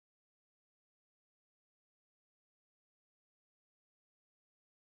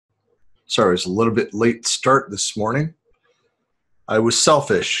Sorry, it's a little bit late start this morning. I was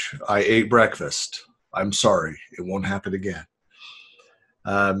selfish. I ate breakfast. I'm sorry. It won't happen again.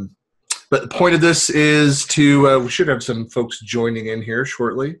 But the point of this is to, we should have some folks joining in here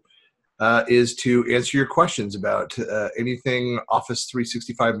shortly, is to answer your questions about anything Office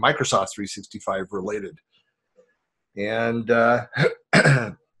 365, Microsoft 365 related. And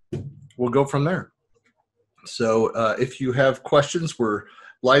we'll go from there. So if you have questions, we're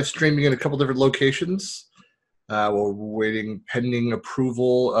live streaming in a couple different locations. We're waiting pending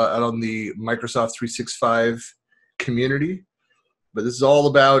approval out on the Microsoft 365 community. But this is all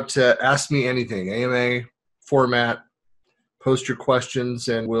about Ask Me Anything, AMA format. Post your questions,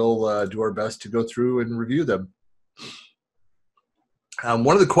 and we'll do our best to go through and review them.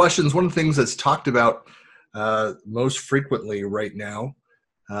 One of the things that's talked about most frequently right now,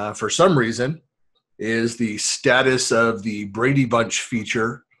 for some reason, is the status of the Brady Bunch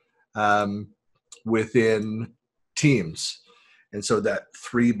feature within Teams. And so that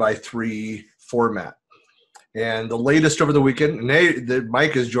 3x3 format. And the latest over the weekend, and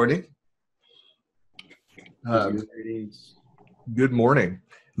Mike is joining. Good morning.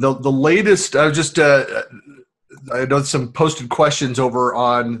 The latest, I know some posted questions over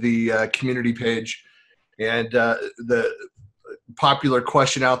on the community page, and the popular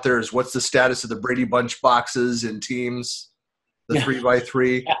question out there is, what's the status of the Brady Bunch boxes in Teams, the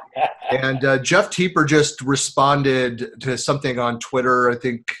 3x3? And Jeff Teeper just responded to something on Twitter, I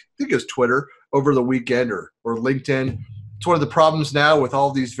think it was Twitter, over the weekend or LinkedIn. It's one of the problems now with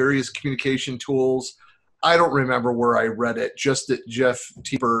all these various communication tools. I don't remember where I read it, just that Jeff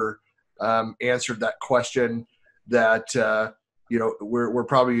Teeper answered that question, that we're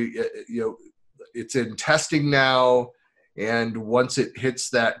probably it's in testing now, and once it hits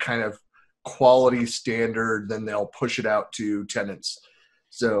that kind of quality standard, then they'll push it out to tenants.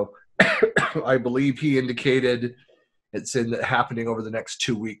 So I believe he indicated it's happening over the next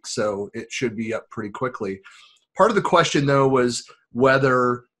 2 weeks, so it should be up pretty quickly. Part of the question, though, was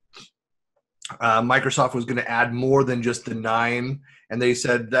whether Microsoft was going to add more than just the 9, and they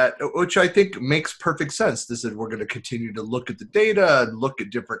said that, which I think makes perfect sense. They said we're going to continue to look at the data and look at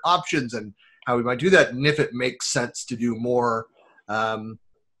different options and how we might do that, and if it makes sense to do more.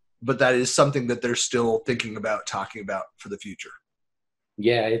 But that is something that they're still thinking about, talking about for the future.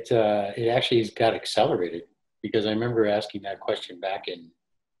 Yeah, it actually got accelerated, because I remember asking that question back in,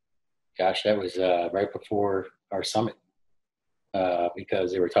 gosh, that was right before our summit.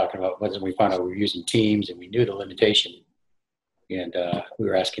 Because they were talking about, when we found out we were using Teams and we knew the limitation, and we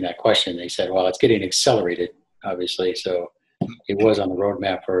were asking that question. They said, well, it's getting accelerated, obviously, so it was on the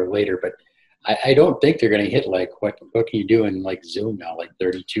roadmap for later. But I don't think they're going to hit, like, what can you do in, like, Zoom now, like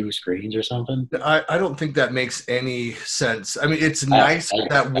 32 screens or something? I don't think that makes any sense. I mean, it's nice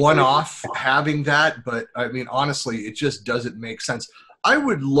that one-off having that, but I mean, honestly, it just doesn't make sense. I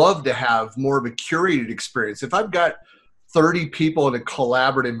would love to have more of a curated experience. If I've got 30 people in a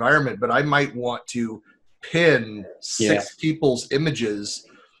collaborative environment, but I might want to pin 6 people's images,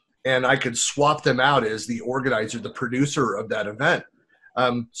 and I could swap them out as the organizer, the producer of that event.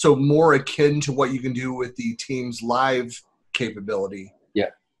 So more akin to what you can do with the Teams Live capability. Yeah.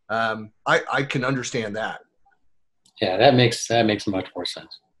 I can understand that. Yeah, that makes much more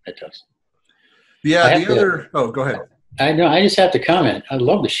sense. It does. Yeah. Go ahead. I know. I just have to comment. I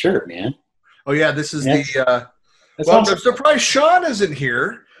love the shirt, man. Oh yeah, this is I'm surprised Sean isn't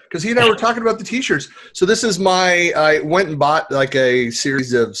here, because he and I were talking about the T-shirts. So this is I went and bought like a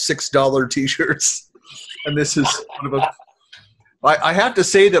series of $6 T-shirts, and this is one of them. I have to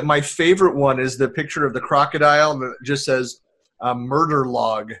say that my favorite one is the picture of the crocodile that just says "murder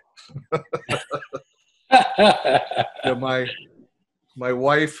log." My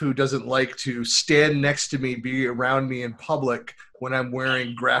wife, who doesn't like to stand next to me, be around me in public when I'm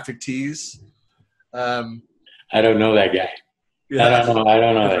wearing graphic tees. I don't know that guy. Yeah. I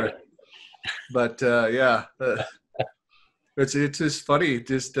don't know that guy. But it's just funny.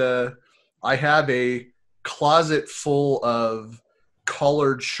 Just I have a closet full of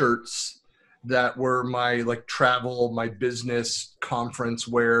colored shirts that were my travel, my business conference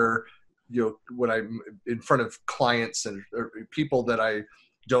wear. When I'm in front of clients and people that I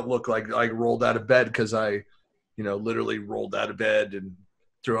don't look like I rolled out of bed, because I, literally rolled out of bed and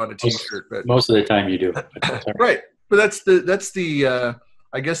threw on a T-shirt. But most of the time you do. Right. But that's the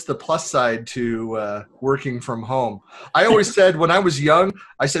I guess the plus side to working from home. I always said, when I was young,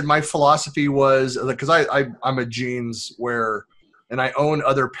 I said my philosophy was, because I'm a jeans wearer, and I own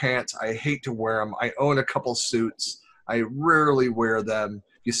other pants. I hate to wear them. I own a couple suits. I rarely wear them.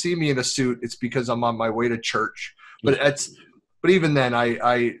 If you see me in a suit, it's because I'm on my way to church. But but even then,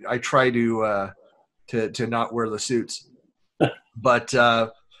 I try to not wear the suits. But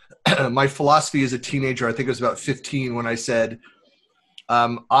my philosophy as a teenager, I think it was about 15, when I said,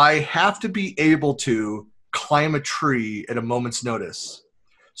 I have to be able to climb a tree at a moment's notice.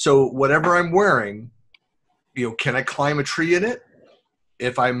 So whatever I'm wearing, can I climb a tree in it?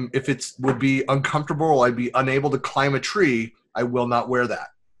 If it would be uncomfortable, I'd be unable to climb a tree, I will not wear that.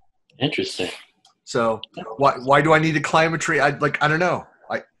 Interesting. So why do I need to climb a tree? I don't know.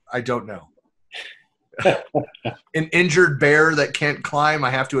 I don't know. An injured bear that can't climb, I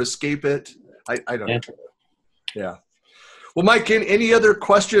have to escape it. I don't know. Yeah. Well, Mike, any other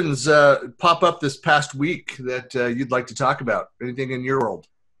questions pop up this past week that you'd like to talk about? Anything in your world?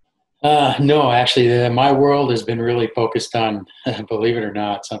 No, actually, my world has been really focused on, believe it or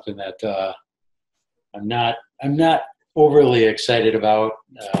not, something that I'm not overly excited about.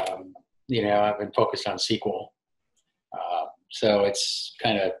 I've been focused on SQL, so it's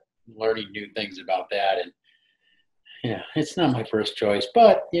kind of learning new things about that, and it's not my first choice,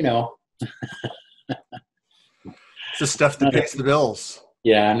 but It's the stuff that pays the bills.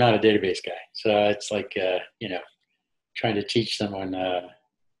 Yeah, I'm not a database guy, so it's like trying to teach someone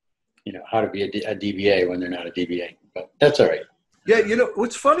how to be a DBA when they're not a DBA, but that's all right. Yeah,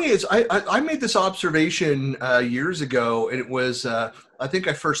 what's funny is I made this observation years ago, and it was I think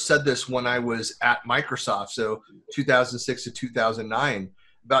I first said this when I was at Microsoft, so 2006 to 2009,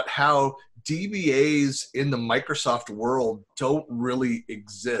 about how DBAs in the Microsoft world don't really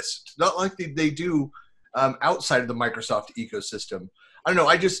exist. Not like they do outside of the Microsoft ecosystem. I don't know.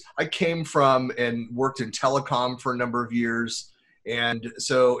 I came from and worked in telecom for a number of years. And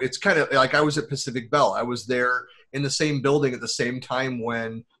so it's kind of like I was at Pacific Bell. I was there in the same building at the same time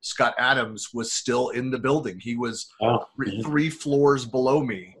when Scott Adams was still in the building. He was three floors below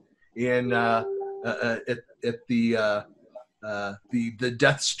me in at the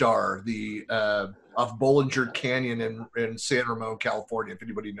Death Star, off Bollinger Canyon in San Ramon, California, if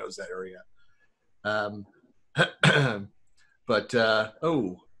anybody knows that area. But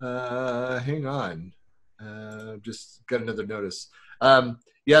hang on. Just got another notice.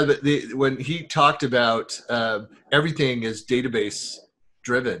 When he talked about everything is database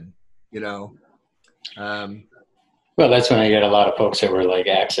driven, well, that's when I get a lot of folks that were like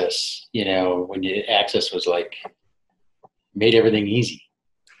Access, when Access was like, made everything easy.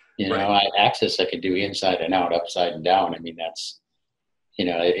 Right. Access I could do inside and out, upside and down. I mean, that's,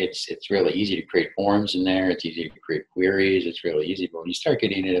 it's really easy to create forms in there. It's easy to create queries. It's really easy. But when you start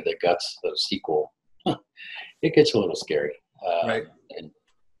getting into the guts of SQL, it gets a little scary. Right. And,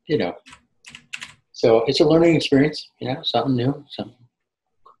 so it's a learning experience, something new, something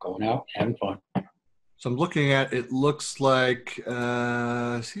going out, having fun. So I'm looking at, it looks like,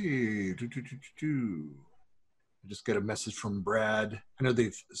 I just got a message from Brad. I know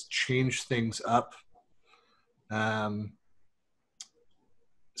they've changed things up.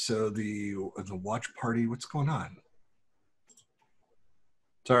 So the watch party, what's going on?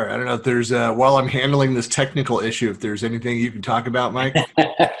 Sorry, I don't know if there's, while I'm handling this technical issue, if there's anything you can talk about, Mike.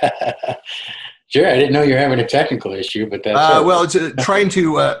 Sure, I didn't know you're having a technical issue, but that's well, it's trying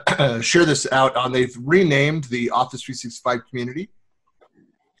to share this out on, they've renamed the Office 365 community.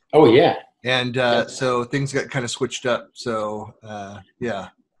 Oh, yeah. And so things got kind of switched up. So,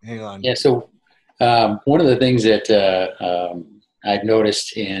 hang on. Yeah, so one of the things that I've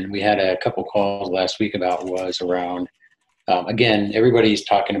noticed, and we had a couple calls last week about, was around, again, everybody's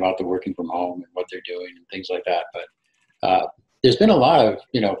talking about the working from home and what they're doing and things like that. But there's been a lot of,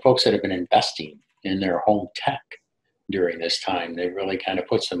 folks that have been investing in their home tech during this time. They really kind of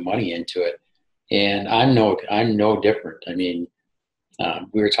put some money into it. And I'm no different. I mean,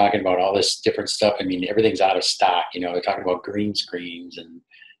 we were talking about all this different stuff. I mean, everything's out of stock. They're talking about green screens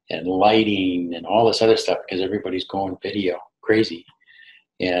and lighting and all this other stuff because everybody's going video crazy.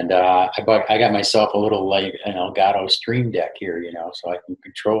 And I got myself a little light, an Elgato Stream Deck here, so I can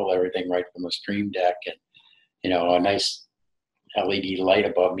control everything right from the Stream Deck, and a nice LED light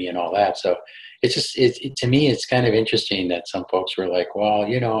above me and all that. So it's just, to me, it's kind of interesting that some folks were like, well,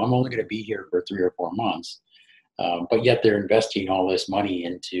 I'm only going to be here for 3 or 4 months. But yet they're investing all this money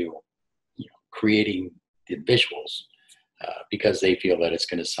into creating the visuals because they feel that it's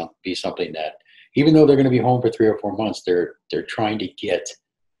going to be something that, even though they're going to be home for 3 or 4 months, they're trying to get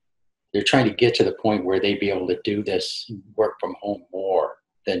to the point where they'd be able to do this work from home more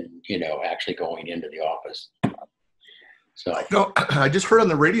than actually going into the office. So I just heard on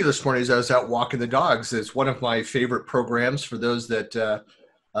the radio this morning as I was out walking the dogs. It's one of my favorite programs for those that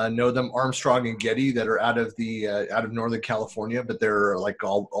know them, Armstrong and Getty, that are out of Northern California, but they're like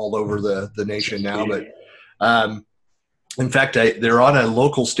all over the nation now. But In fact, they're on a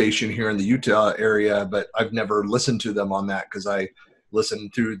local station here in the Utah area, but I've never listened to them on that because I listen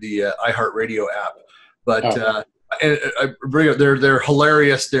through the iHeartRadio app. But they're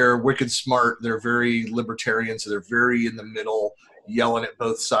hilarious. They're wicked smart. They're very libertarian, so they're very in the middle, yelling at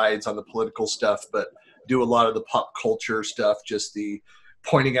both sides on the political stuff, but do a lot of the pop culture stuff, just the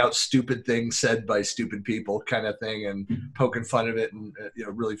pointing out stupid things said by stupid people kind of thing, and poking fun of it, and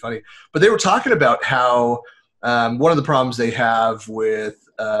really funny. But they were talking about how one of the problems they have with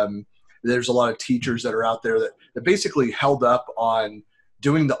there's a lot of teachers that are out there that basically held up on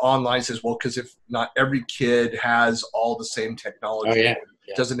doing the online, says, well, because if not every kid has all the same technology,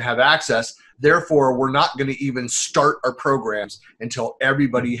 doesn't have access, therefore we're not going to even start our programs until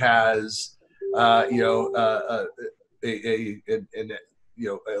everybody has a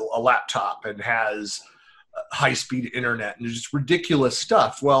laptop and has high-speed internet, and just ridiculous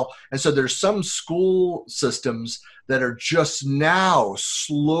stuff. Well, and so there's some school systems that are just now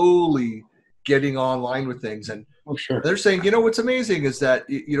slowly getting online with things. And they're saying, what's amazing is that,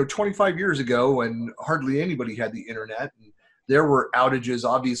 25 years ago, when hardly anybody had the internet, and there were outages,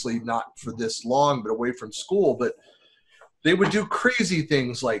 obviously not for this long, but away from school, but they would do crazy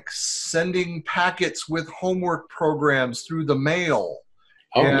things like sending packets with homework programs through the mail,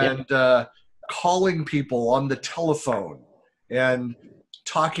 calling people on the telephone and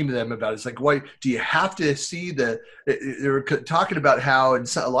talking to them about it. It's like, why do you have to see they were talking about how in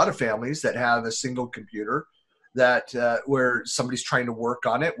a lot of families that have a single computer that where somebody's trying to work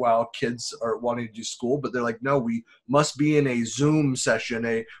on it while kids are wanting to do school, but they're like, no, we must be in a Zoom session,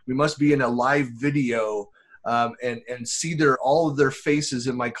 we must be in a live video and see all of their faces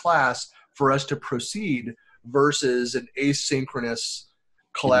in my class for us to proceed, versus an asynchronous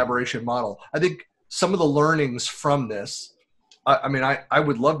collaboration model. I think some of the learnings from this, I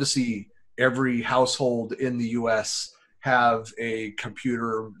would love to see every household in the U.S. have a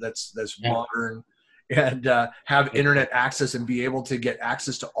computer that's modern and have internet access and be able to get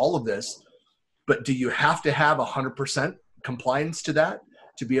access to all of this. But do you have to have 100% compliance to that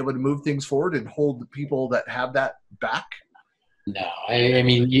to be able to move things forward and hold the people that have that back? No, I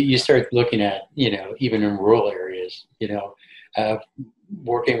mean, you start looking at, even in rural areas,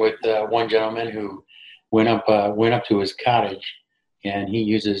 working with one gentleman who went up to his cottage, and he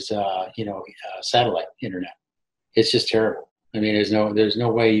uses satellite internet. It's just terrible. I mean, there's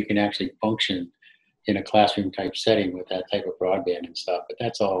no way you can actually function in a classroom type setting with that type of broadband and stuff. But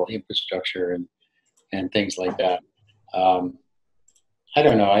that's all infrastructure and things like that. I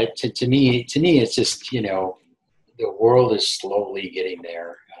don't know. To me, it's just the world is slowly getting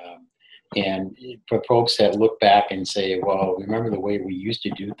there. And for folks that look back and say, well, remember the way we used to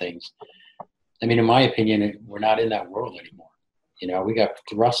do things. I mean, in my opinion, we're not in that world anymore. We got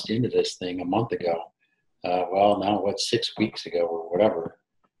thrust into this thing a month ago. Now 6 weeks ago or whatever.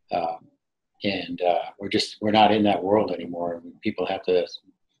 We're not in that world anymore. People have to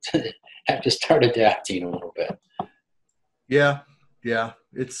start adapting a little bit. Yeah.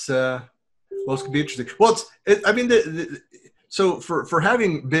 It's it's gonna be interesting. Well, so for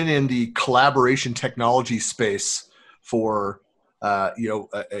having been in the collaboration technology space for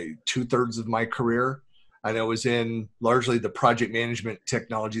 2/3 of my career, and I was in largely the project management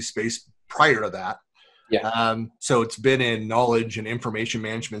technology space prior to that. Yeah. So it's been in knowledge and information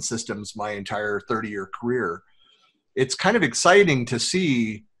management systems my entire 30-year career. It's kind of exciting to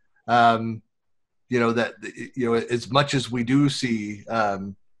see, that as much as we do see,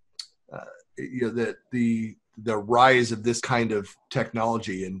 that the rise of this kind of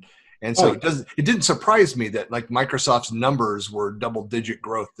technology, and so it didn't surprise me that like Microsoft's numbers were double-digit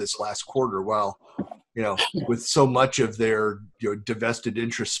growth this last quarter. Well, with so much of their divested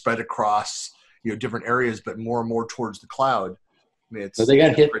interest spread across different areas, but more and more towards the cloud. I mean, they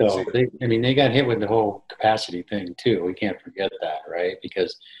got hit though. They got hit with the whole capacity thing too. We can't forget that, right?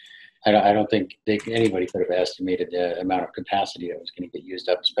 Because I don't think anybody could have estimated the amount of capacity that was going to get used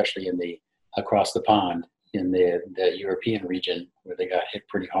up, especially across the pond in the European region where they got hit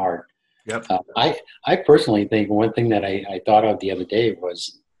pretty hard. Yep. I personally think one thing that I thought of the other day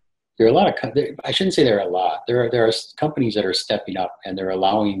was there are a lot of, I shouldn't say there are a lot, there are companies that are stepping up and they're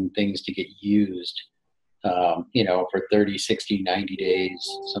allowing things to get used, for 30, 60, 90 days,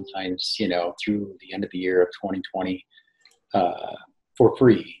 sometimes, through the end of the year of 2020 for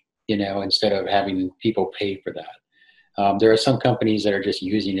free, instead of having people pay for that. There are some companies that are just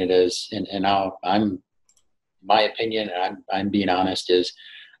using it as, my opinion, and I'm being honest, is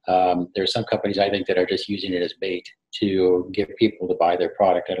there are some companies I think that are just using it as bait to get people to buy their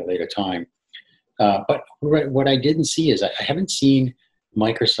product at a later time. But what I didn't see is I haven't seen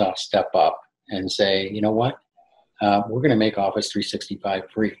Microsoft step up and say, you know what, we're going to make Office 365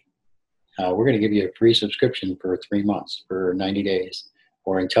 free. We're going to give you a free subscription for 3 months, for 90 days,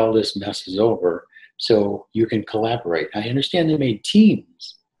 or until this mess is over, so you can collaborate. I understand they made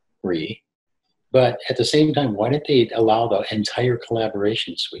Teams free, but at the same time, why didn't they allow the entire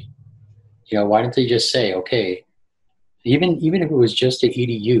collaboration suite? Why didn't they just say, okay, even if it was just to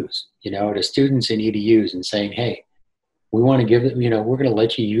EDUs, to students in EDUs, and saying, hey, we want to give it, we're going to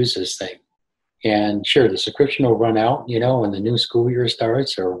let you use this thing. And sure, the subscription will run out, when the new school year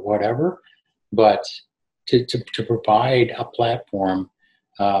starts or whatever. But to provide a platform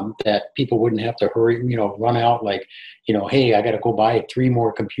that people wouldn't have to hurry, run out like, hey, I got to go buy 3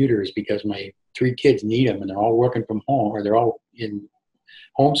 more computers because my 3 kids need them and they're all working from home, or they're all in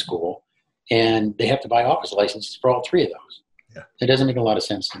homeschool, and they have to buy Office licenses for all 3 of those. Yeah. It doesn't make a lot of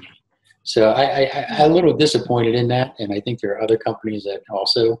sense to me. So I'm a little disappointed in that, and I think there are other companies that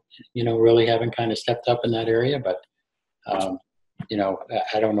also, really haven't kind of stepped up in that area. But,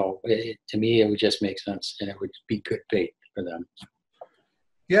 I don't know. To me, it would just make sense, and it would be good bait for them.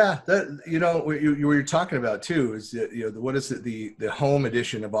 Yeah, that what you're talking about too is that, what is it, the home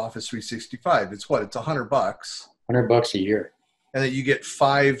edition of Office 365? It's what? It's $100. $100 a year, and that you get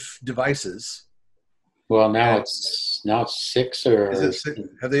 5 devices. Well, now it's 6 or... Is it 6?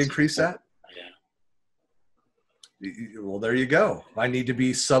 Have they increased that? Yeah. Well, there you go. I need to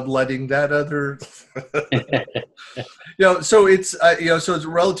be subletting that other... so it's, so it's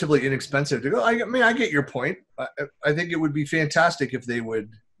relatively inexpensive to go. I mean, I get your point. I think it would be fantastic if they would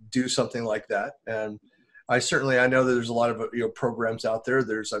do something like that. And I know that there's a lot of, programs out there.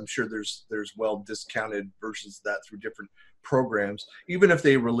 I'm sure there's well discounted versions of that through different programs, even if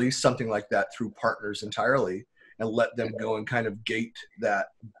they release something like that through partners entirely and let them go and kind of gate that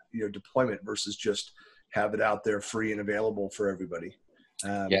deployment versus just have it out there free and available for everybody.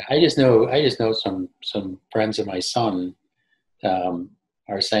 I just know some friends of my son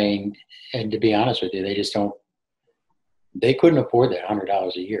are saying, and to be honest with you, they couldn't afford that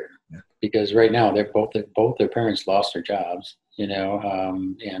 $100 a year. Yeah. Because right now both their parents lost their jobs,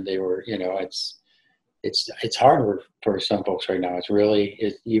 and they were, it's hard for some folks right now. It's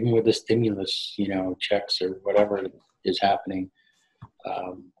really, even with the stimulus, checks or whatever is happening,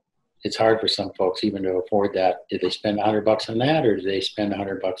 it's hard for some folks even to afford that. Did they spend $100 on that, or did they spend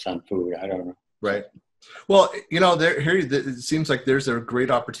 $100 on food? I don't know. Right. Well, it seems like there's a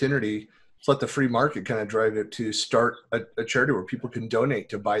great opportunity to let the free market kind of drive it, to start a charity where people can donate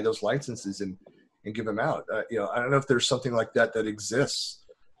to buy those licenses and give them out. I don't know if there's something like that exists,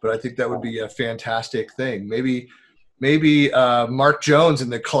 but I think that would be a fantastic thing. Maybe Mark Jones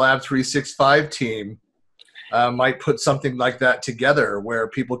and the Collab 365 team might put something like that together where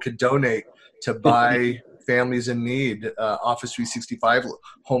people could donate to buy families in need Office 365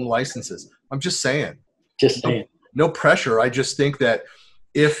 home licenses. I'm just saying. No pressure. I just think that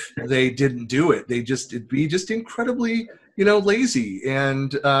if they didn't do it, it'd be just incredibly, lazy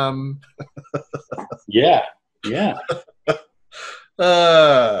and yeah.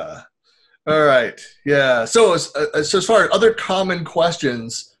 All right. Yeah. So as far as other common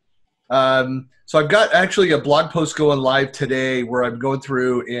questions, so I've got actually a blog post going live today where I'm going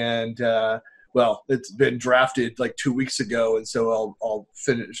through and, it's been drafted like 2 weeks ago. And so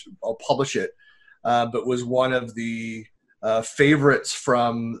I'll publish it. But was one of the favorites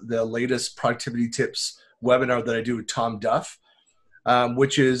from the latest productivity tips webinar that I do with Tom Duff,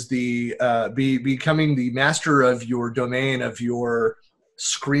 which is the becoming the master of your domain, of your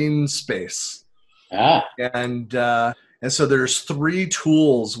screen space. And so there's 3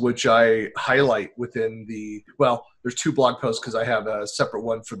 tools which I highlight within there's 2 blog posts because I have a separate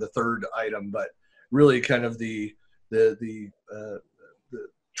one for the 3rd item, but really kind of the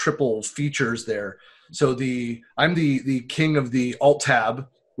triple features there. So I'm the king of the Alt+Tab,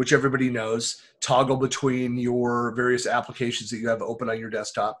 which everybody knows, toggle between your various applications that you have open on your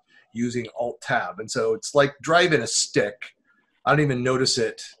desktop using Alt+Tab. And so it's like driving a stick. I don't even notice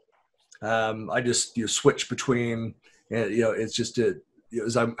it. I just switch between, it's just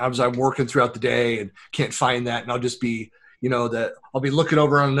as I'm working throughout the day and can't find that, and I'll just be, I'll be looking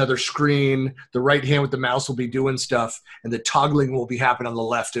over on another screen. The right hand with the mouse will be doing stuff, and the toggling will be happening on the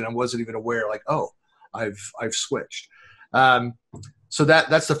left, and I wasn't even aware. Like, oh, I've switched. So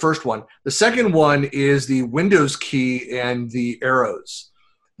that's the first one. The second one is the Windows key and the arrows.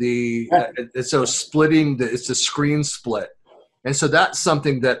 So splitting it's a screen split. And so that's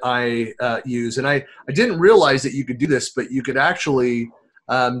something that I use. And I didn't realize that you could do this, but you could actually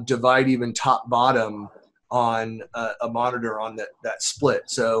divide even top bottom on a monitor on that split.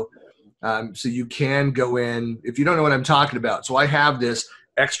 So you can go in, if you don't know what I'm talking about. So I have this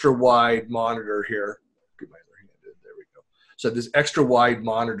extra wide monitor here. Get my other hand in. So this extra wide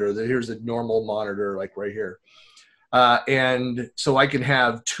monitor, here's a normal monitor, like right here. And so I can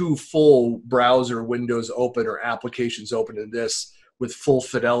have 2 full browser windows open or applications open in this with full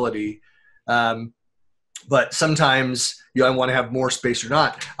fidelity. But sometimes, I want to have more space or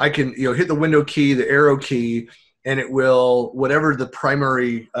not. I can, hit the window key, the arrow key, and it will, whatever the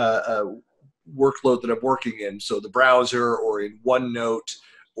primary workload that I'm working in, so the browser or in OneNote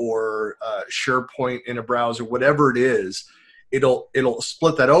or SharePoint in a browser, whatever it is, it'll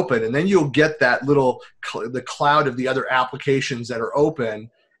split that open, and then you'll get that little the cloud of the other applications that are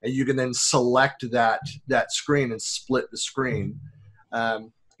open, and you can then select that screen and split the screen.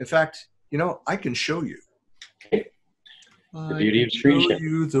 In fact, I can show you. The beauty of screen share. Show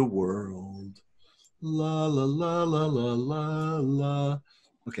you the world. La la la la la la la.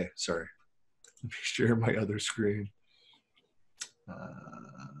 Okay, sorry. Let me share my other screen. All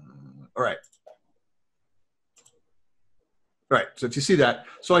right. All right, so if you see that,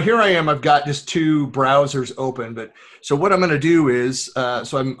 so here I am, I've got just 2 browsers open, but so what I'm going to do is,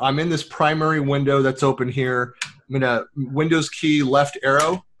 so I'm in this primary window that's open here. I'm going to Windows key left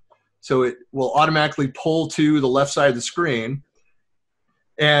arrow, so it will automatically pull to the left side of the screen.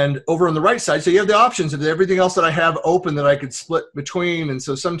 And over on the right side, so you have the options of everything else that I have open that I could split between. And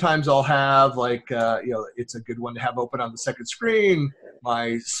so sometimes I'll have like, it's a good one to have open on the second screen,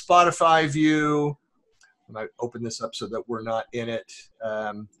 my Spotify view. And I open this up so that we're not in it. So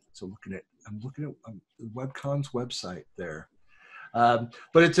I'm looking at the Webcon's website there. But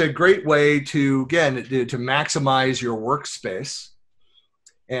it's a great way to, again, to maximize your workspace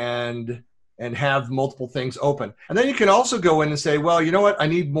and have multiple things open. And then you can also go in and say, well, you know what? I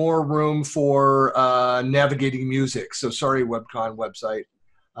need more room for navigating music. So sorry, Webcon website.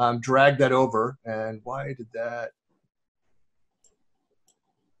 Drag that over. And why did that?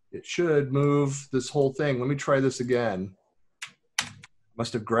 It should move this whole thing. Let me try this again.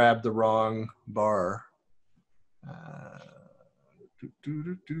 Must have grabbed the wrong bar.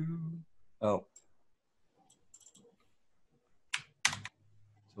 Oh.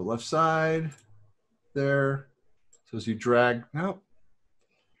 So left side there. So as you drag, no,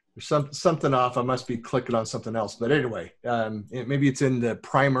 there's something off. I must be clicking on something else. But anyway, maybe it's in the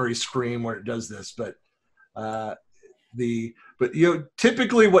primary screen where it does this. But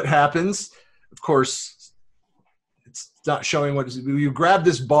typically what happens, of course, it's not showing what you grab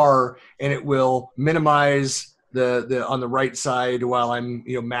this bar and it will minimize the on the right side while I'm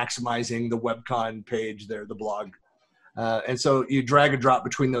maximizing the Webcon page there, the blog. And so you drag and drop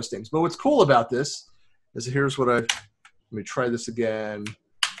between those things. But what's cool about this is here's what let me try this again.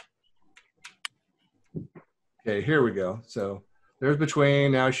 Okay, here we go. So there's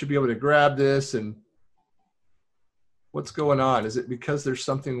between. Now I should be able to grab this. And what's going on? Is it because there's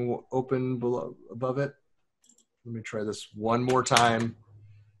something open above it? Let me try this one more time.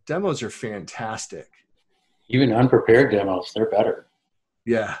 Demos are fantastic. Even unprepared demos, they're better.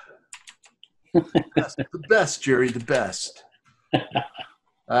 Yeah. The best, Jerry, the best.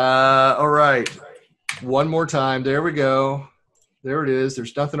 All right. One more time. There we go. There it is.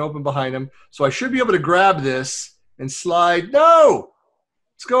 There's nothing open behind him. So I should be able to grab this and slide. No!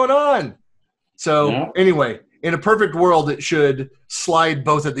 What's going on? So anyway, in a perfect world, it should slide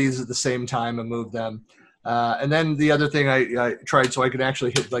both of these at the same time and move them. And then the other thing I tried, so I could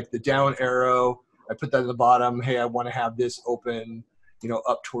actually hit like the down arrow. I put that at the bottom. Hey, I want to have this open,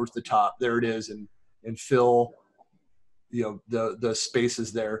 up towards the top. There it is, and fill, the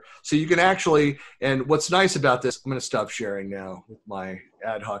spaces there. So you can actually, and what's nice about this, I'm going to stop sharing now with my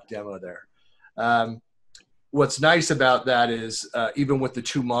ad hoc demo there. What's nice about that is even with the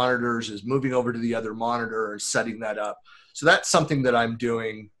 2 monitors is moving over to the other monitor and setting that up. So that's something that I'm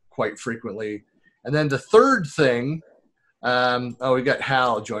doing quite frequently. And then the third thing, we got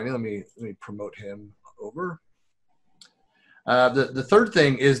Hal joining. Let me promote him over. The third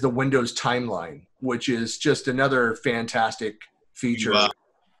thing is the Windows timeline, which is just another fantastic feature.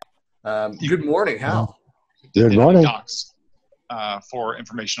 Good morning, Hal. Good morning. Docs, for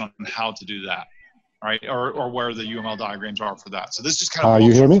information on how to do that, right? Or where the UML diagrams are for that. So this just kind of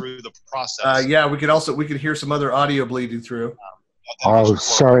walks you through the process. Yeah, we could hear some other audio bleeding through. Oh,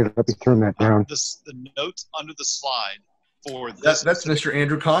 sorry. Let me turn that down. The notes under the slide for this. That's Mr.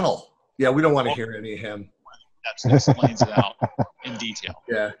 Andrew Connell. Yeah, we don't want to hear any of him. That explains it out in detail.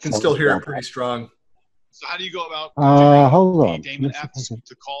 Yeah, can still hear it pretty strong. So how do you go about hold on. daemon apps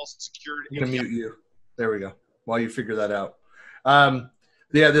to call security? I'm going to mute you. There we go. While you figure that out.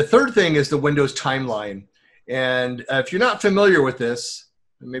 The third thing is the Windows timeline. And if you're not familiar with this,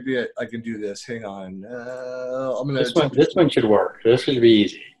 maybe I can do this. Hang on. I'm gonna. This one should work. This should be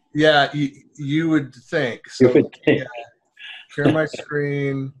easy. Yeah, you would think. So, you would think. Share my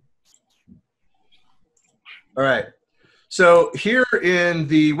screen. All right. So here in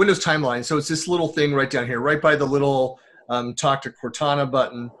the Windows timeline, so it's this little thing right down here, right by the little Talk to Cortana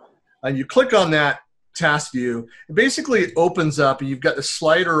button. And you click on that task view. And basically, it opens up, and you've got the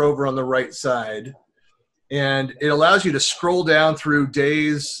slider over on the right side. And it allows you to scroll down through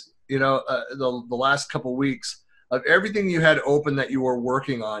days, the last couple weeks of everything you had open that you were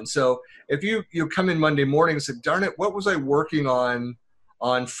working on. So if you come in Monday morning and say, darn it, what was I working on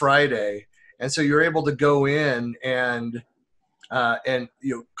Friday? And so you're able to go in and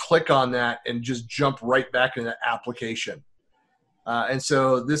click on that and just jump right back into the application. And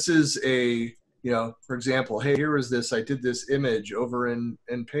so this is for example, hey, here is this. I did this image over in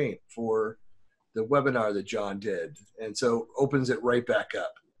Paint for the webinar that John did. And so opens it right back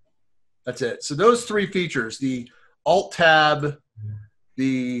up. That's it. So those three features, the Alt+Tab,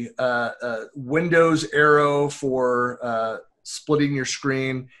 the Windows arrow for splitting your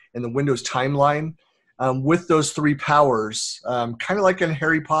screen, and the Windows timeline, with those three powers, kind of like in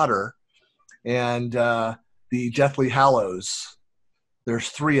Harry Potter and the Deathly Hallows. There's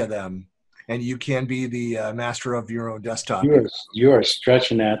three of them, and you can be the master of your own desktop. You are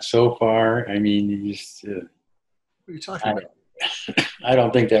stretching that so far. I mean, you just, what are you talking about? I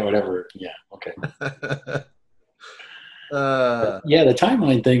don't think that would ever. Yeah. Okay. Yeah, the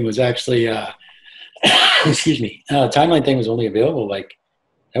timeline thing was actually. Excuse me. Timeline thing was only available that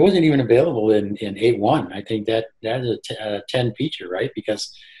wasn't even available in 8.1. I think that is a 10 feature, right?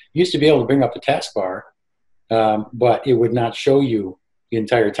 Because you used to be able to bring up the taskbar, but it would not show you the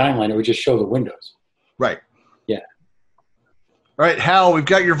entire timeline. It would just show the windows. Right. Yeah. All right, Hal, we've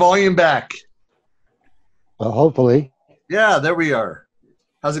got your volume back. Well, hopefully. Yeah, there we are.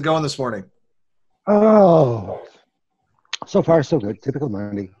 How's it going this morning? Oh, so far so good. Typical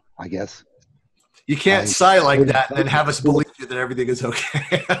Monday, I guess. You can't sigh like that and then have us believe you that everything is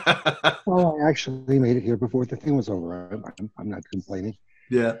okay. Well, I actually made it here before the thing was over. I'm not complaining.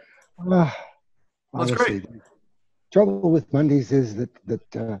 Yeah. That's honestly, great. Trouble with Mondays is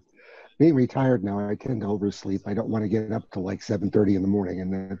that being retired now, I tend to oversleep. I don't want to get up till like 7:30 in the morning,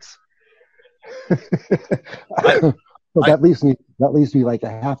 and that's that leaves me like a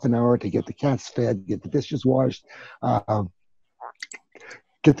half an hour to get the cats fed, get the dishes washed,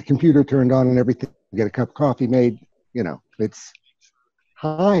 get the computer turned on and everything, get a cup of coffee made. It's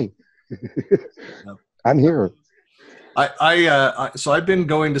hi. I'm here. So I've been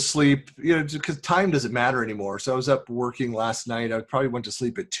going to sleep, because time doesn't matter anymore. So I was up working last night. I probably went to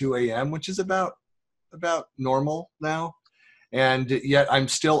sleep at 2 a.m., which is about normal now. And yet I'm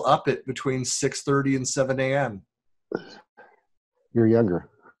still up at between 6:30 and 7 a.m. You're younger.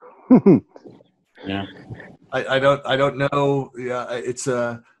 Yeah. I don't know. Yeah, it's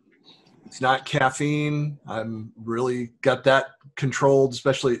not caffeine. I'm really got that controlled,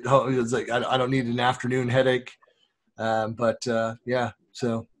 especially it's like I don't need an afternoon headache. Yeah.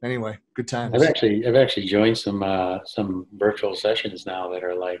 So anyway, good times. I've actually joined some virtual sessions now that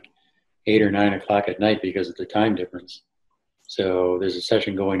are like 8 or 9 o'clock at night because of the time difference. So there's a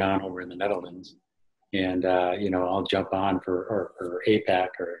session going on over in the Netherlands, and I'll jump on for APAC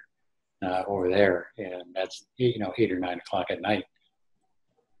or over there, and that's 8 or 9 o'clock at night.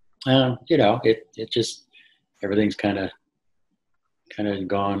 It just everything's kind of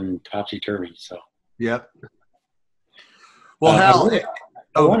gone topsy-turvy. So yep. Well, Hal,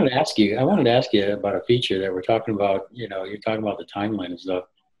 I wanted to ask you about a feature that we're talking about. You're talking about the timeline and stuff.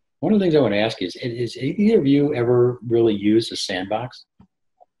 One of the things I want to ask is either of you ever really used a sandbox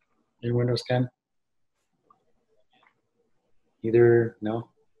in Windows 10? Either? No?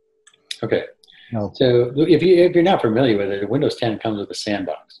 Okay. No. So if you're not familiar with it, Windows 10 comes with a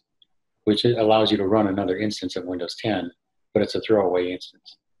sandbox, which allows you to run another instance of Windows 10, but it's a throwaway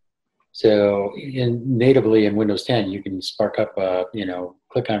instance. So natively in Windows 10, you can spark up,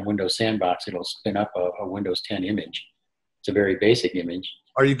 click on Windows Sandbox. It'll spin up a Windows 10 image. It's a very basic image.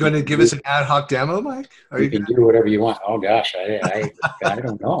 Are you going to give us an ad hoc demo, Mike? You can do whatever you want. Oh gosh, I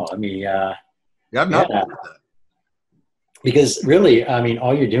don't know. I mean, yeah, I'm not. Yeah. Because really, I mean,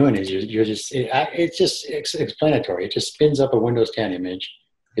 all you're doing is it's just explanatory. It just spins up a Windows 10 image.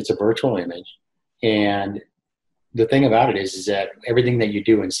 It's a virtual image, and the thing about it is that everything that you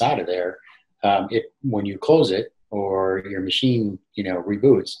do inside of there, when you close it or your machine,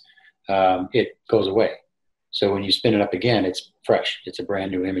 reboots, it goes away. So when you spin it up again, it's fresh. It's a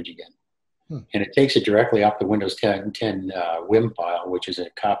brand new image again. And it takes it directly off the Windows 10 WIM file, which is a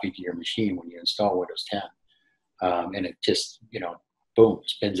copy to your machine when you install Windows 10. And it just, boom,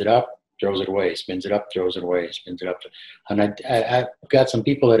 spins it up, throws it away, spins it up, throws it away, spins it up. And I've got some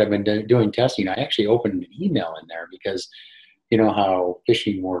people that have been doing testing. I actually opened an email in there because you know, how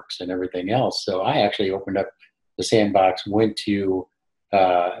phishing works and everything else. So I actually opened up the sandbox, went to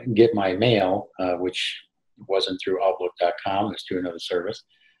get my mail, which wasn't through Outlook.com, it was through another service.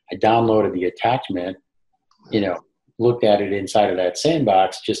 I downloaded the attachment, you know, looked at it inside of that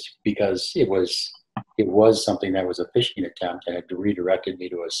sandbox just because it was something that was a phishing attempt, and it redirected me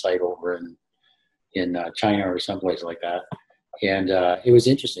to a site over in China or someplace like that. And it was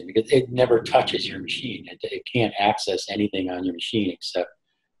interesting because it never touches your machine. It can't access anything on your machine except,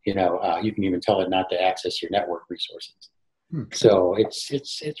 you know, you can even tell it not to access your network resources. So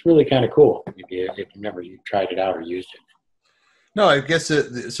it's really kind of cool if you tried it out or used it. No, I guess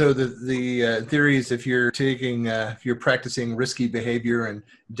so. The theory is if you're practicing risky behavior and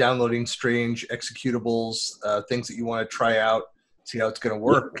downloading strange executables, things that you want to try out, see how it's going to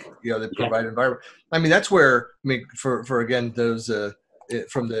work. You know, the provide environment. I mean, that's where for again those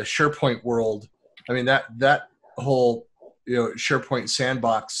from the SharePoint world. I mean that whole SharePoint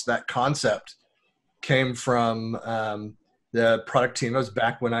sandbox, that concept came from the product team. That was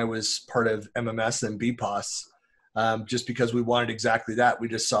back when I was part of MMS and BPOS. Just because we wanted exactly that. We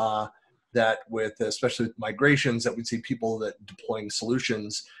just saw that especially with migrations, that we'd see people that deploying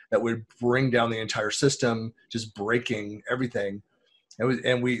solutions that would bring down the entire system, just breaking everything.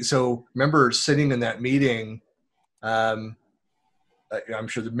 So remember sitting in that meeting, I'm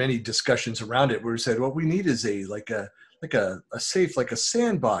sure there are many discussions around it where we said, what we need is a safe, like a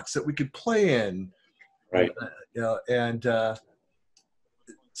sandbox that we could play in. Right.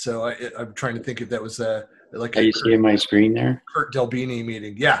 So I'm trying to think if that was like you see my screen there? Kurt Delbini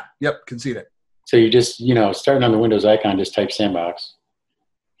meeting. Yeah. Yep. Can see it. So you just, starting on the Windows icon, just type sandbox,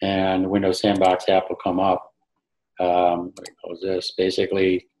 and the Windows sandbox app will come up. Let me close this.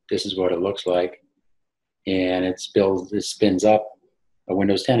 Basically, this is what it looks like, and it spins up a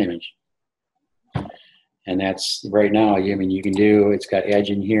Windows 10 image. And that's right now. You can do. It's got Edge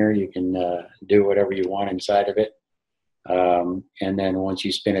in here. You can do whatever you want inside of it. And then once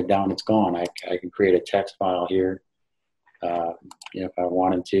you spin it down, it's gone. I can create a text file here, if I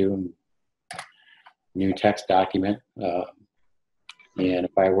wanted to, new text document. And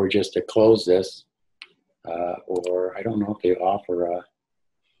if I were just to close this, or I don't know if they offer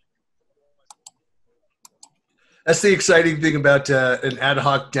That's the exciting thing about an ad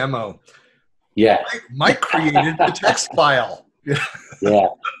hoc demo. Yeah. Mike created the text file. Yeah,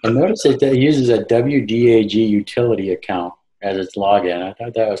 and notice it uses a WDAG utility account as its login. I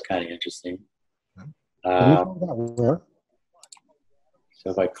thought that was kind of interesting. So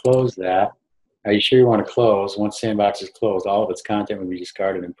if I close that, are you sure you want to close? Once Sandbox is closed, all of its content will be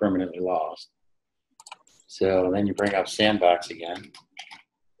discarded and permanently lost. So then you bring up Sandbox again.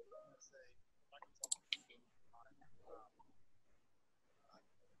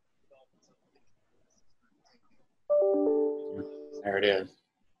 There it is.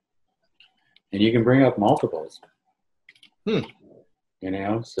 And you can bring up multiples.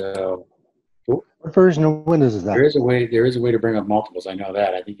 So what version of Windows is that? There is a way to bring up multiples. I know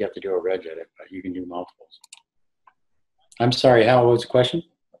that. I think you have to do a regedit, but you can do multiples. I'm sorry, Hal, what was the question?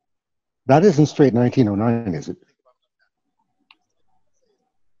 That isn't straight 1909, is it?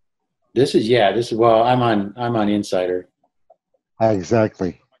 This is well, I'm on Insider.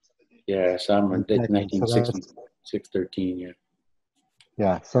 Exactly. Yeah, so I'm on 1960, so 613, yeah.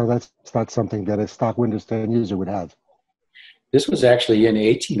 Yeah, so that's not something that a stock Windows 10 user would have. This was actually in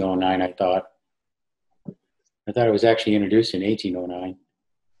 1809, I thought. I thought it was actually introduced in 1809.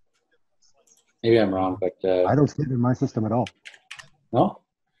 Maybe I'm wrong, but... I don't see it in my system at all. No?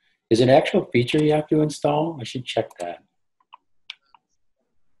 Is it an actual feature you have to install? I should check that.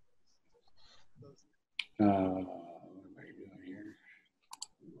 What am I doing here?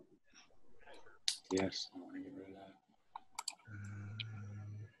 Yes, I want to get rid of that.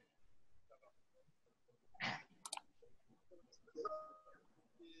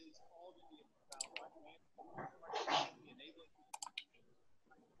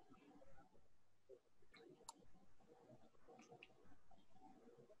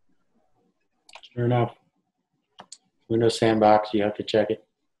 Sure enough. Windows Sandbox, you have to check it.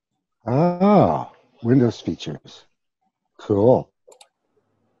 Oh, Windows features. Cool.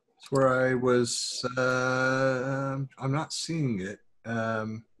 That's where I was, I'm not seeing it.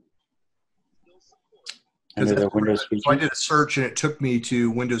 Under the Windows features? So I did a search and it took me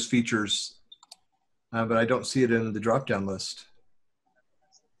to Windows features, but I don't see it in the drop-down list.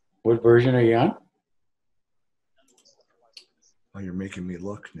 What version are you on? Oh, you're making me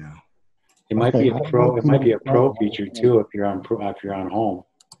look now. It might be a pro. It might be a pro feature too if you're on home.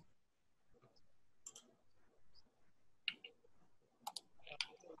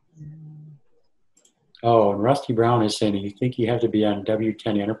 Oh, and Rusty Brown is saying, you think you have to be on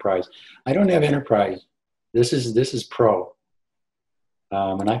W10 Enterprise? I don't have Enterprise. This is Pro,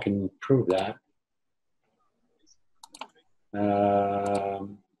 and I can prove that.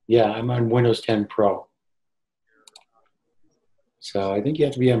 Yeah, I'm on Windows 10 Pro. So I think you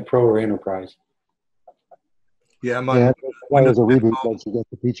have to be on Pro or Enterprise. Yeah, I'm on. Yeah, why there's a reboot once you get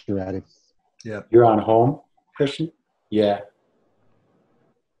the feature added. Yeah. You're on Home, Christian? Yeah.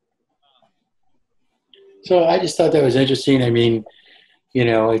 So I just thought that was interesting. I mean, you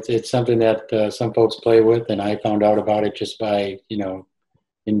know, it's something that some folks play with, and I found out about it just by, you know,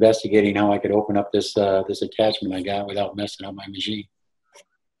 investigating how I could open up this this attachment I got without messing up my machine.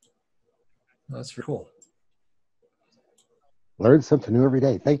 That's very cool. Learn something new every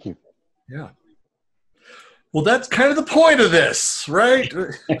day. Thank you. Yeah. Well, that's kind of the point of this, right?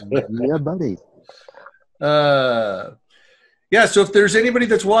 Yeah, buddy. Yeah, so if there's anybody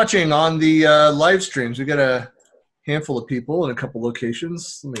that's watching on the live streams, we got a handful of people in a couple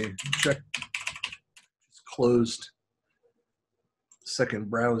locations. Let me check. Just closed second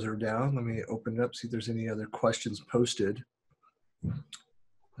browser down. Let me open it up, see if there's any other questions posted.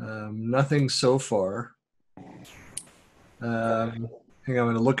 Nothing so far. Hang on, I'm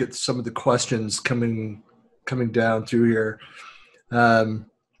going to look at some of the questions coming down through here.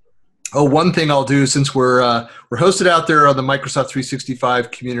 Oh, one thing I'll do, since we're hosted out there on the Microsoft 365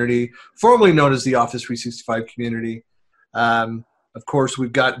 community, formerly known as the Office 365 community. Of course,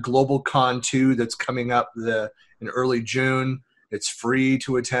 we've got GlobalCon 2 that's coming up in early June. It's free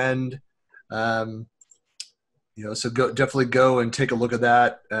to attend. You know, so definitely go and take a look at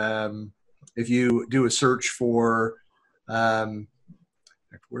that. If you do a search for,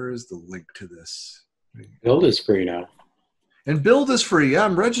 where is the link to this? Build is free now. And Build is free. Yeah,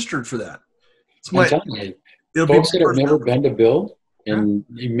 I'm registered for that. It's I'm telling you, folks that have never been to Build, and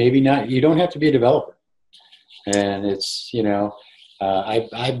maybe not, you don't have to be a developer. And it's, you know,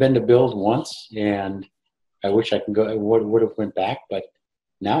 I've been to Build once, and I wish I can go. I would have went back, but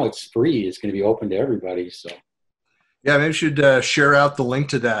now it's free. It's going to be open to everybody. So, yeah, maybe we should share out the link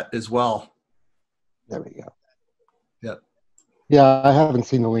to that as well. There we go. Yep. Yeah, I haven't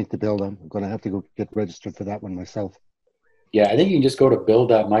seen the link to Build. I'm going to have to go get registered for that one myself. Yeah, I think you can just go to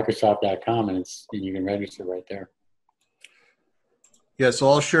build.microsoft.com and you can register right there. Yeah, so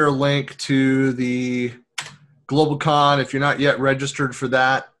I'll share a link to the GlobalCon. If you're not yet registered for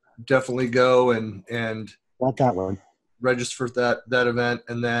that, definitely go and Not that one. Register for that event,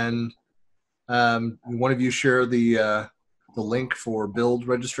 and then one of you share the link for Build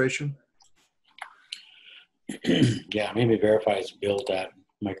registration. Yeah, maybe verify it's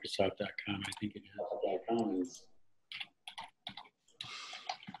build.microsoft.com. I think it has .com is.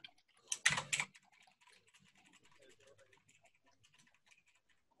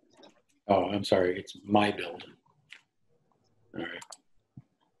 Oh, I'm sorry. It's my build. All right.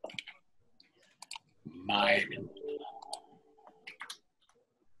 My build.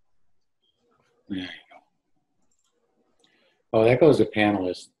 There you go. Oh, that goes to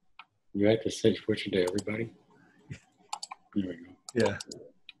panelists. You have to switch it to everybody. There we go. Yeah.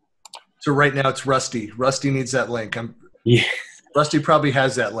 So right now it's Rusty. Rusty needs that link. Yeah. Rusty probably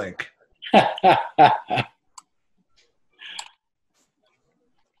has that link.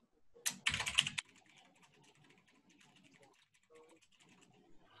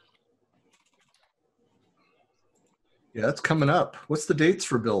 Yeah, that's coming up. What's the dates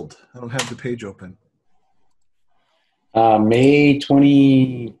for Build? I don't have the page open. May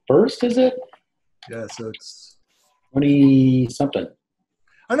 21st, is it? Yeah, so it's 20 something.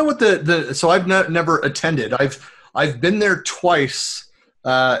 I know what so I've never attended. I've been there twice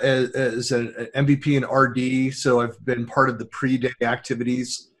as an MVP and RD, so I've been part of the pre-day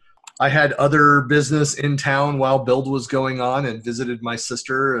activities. I had other business in town while Build was going on and visited my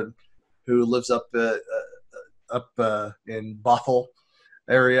sister, who lives up in Bothell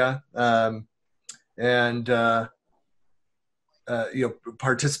area,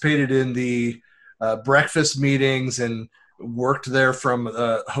 participated in the breakfast meetings and worked there from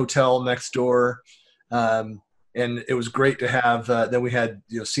a hotel next door, and it was great to have. Then we had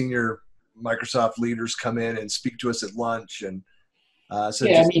senior Microsoft leaders come in and speak to us at lunch, and so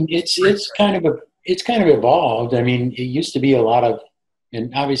yeah, I mean it's kind of evolved. I mean, it used to be a lot of,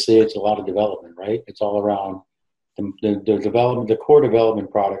 and obviously it's a lot of development, right? It's all around the development, the core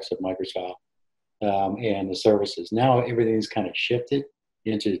development products of Microsoft, and the services. Now everything's kind of shifted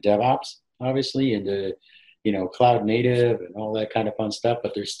into DevOps, obviously, into cloud native and all that kind of fun stuff.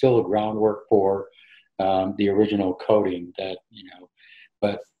 But there's still a groundwork for the original coding that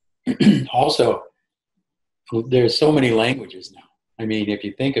But also, there's so many languages now. I mean, if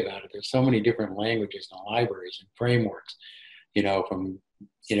you think about it, there's so many different languages and libraries and frameworks, from,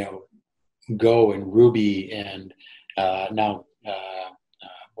 Go and Ruby and now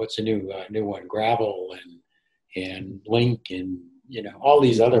what's the new one, Gravel and Link and, all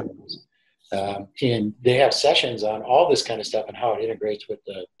these other ones. And they have sessions on all this kind of stuff and how it integrates with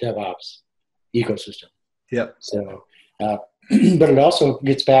the DevOps ecosystem. Yep. So, but it also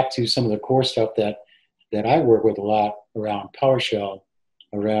gets back to some of the core stuff that I work with a lot around PowerShell,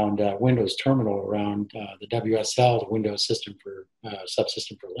 around Windows Terminal, around the WSL, the Windows system for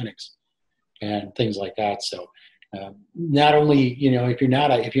subsystem for Linux, and things like that. So, not only if you're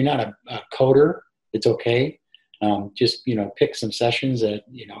not a coder, it's okay. Just pick some sessions that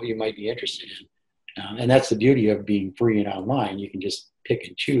you might be interested in, and that's the beauty of being free and online. You can just pick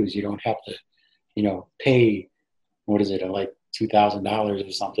and choose. You don't have to pay, what is it, like $2,000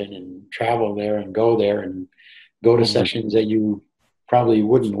 or something, and travel there and go to sessions that you probably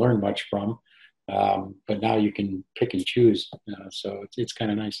wouldn't learn much from, but now you can pick and choose. So it's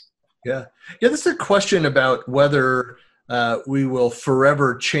kind of nice. Yeah. This is a question about whether we will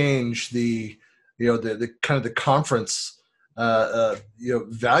forever change the kind of the conference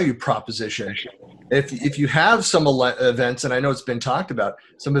value proposition. If you have some events, and I know it's been talked about,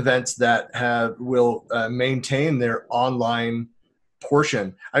 some events that will maintain their online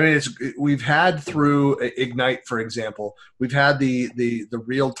portion. I mean, we've had through Ignite, for example, we've had the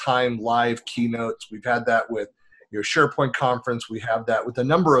real-time live keynotes. We've had that with your SharePoint conference. We have that with a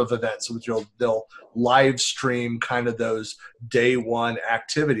number of events, which they'll live stream kind of those day one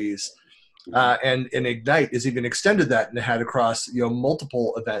activities. And Ignite has even extended that and had across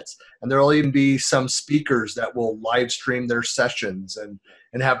multiple events. And there'll even be some speakers that will live stream their sessions and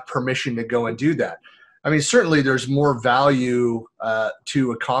have permission to go and do that. I mean, certainly there's more value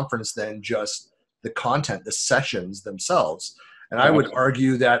to a conference than just the content, the sessions themselves. And I would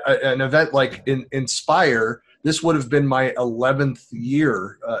argue that an event like Inspire, this would have been my 11th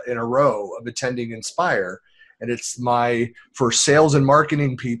year in a row of attending Inspire. And it's for sales and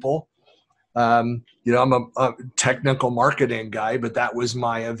marketing people. I'm a technical marketing guy, but that was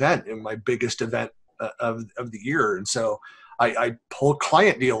my event and my biggest event of the year. And so I pull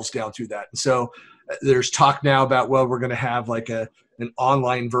client deals down through that. And so there's talk now about, well, we're going to have like an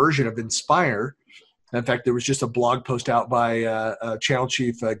online version of Inspire. In fact, there was just a blog post out by Channel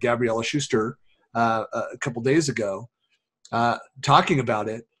Chief Gabriella Schuster a couple days ago talking about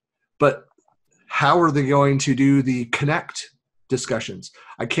it. But how are they going to do the connect discussions?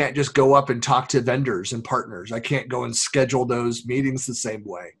 I can't just go up and talk to vendors and partners. I can't go and schedule those meetings the same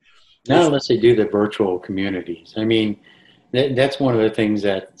way. Not unless they do the virtual communities. I mean, that's one of the things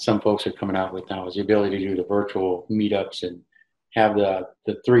that some folks are coming out with now is the ability to do the virtual meetups and have the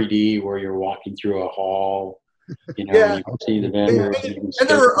 3D where you're walking through a hall, you can see the vendors. And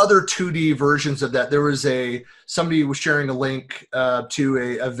there are other 2D versions of that. There was somebody was sharing a link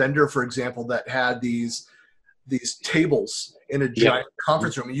to a vendor, for example, that had these tables in a giant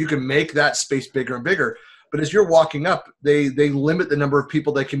conference room. And you can make that space bigger and bigger. But as you're walking up, they limit the number of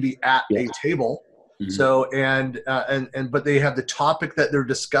people that can be at a table. Mm-hmm. So but they have the topic that they're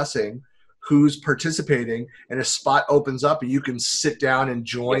discussing, who's participating, and a spot opens up and you can sit down and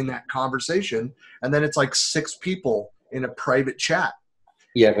join that conversation. And then it's like 6 people in a private chat.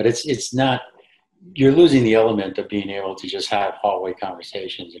 Yeah, but it's not, you're losing the element of being able to just have hallway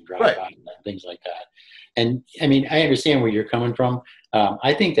conversations and drive by and things like that. And I mean, I understand where you're coming from.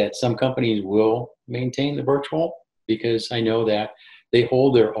 I think that some companies will maintain the virtual because I know that they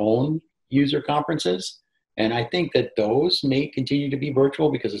hold their own user conferences. And I think that those may continue to be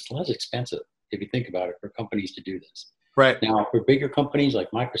virtual because it's less expensive, if you think about it, for companies to do this. Right. Now, for bigger companies like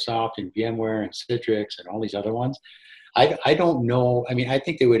Microsoft and VMware and Citrix and all these other ones, I don't know. I mean, I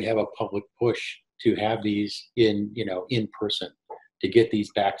think they would have a public push to have these in person, to get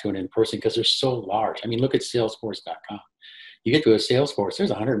these back to an in-person because they're so large. I mean, look at Salesforce.com. You get to a Salesforce,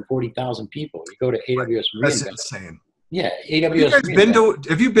 there's 140,000 people. You go to AWS reInvent. That's insane. Yeah, AWS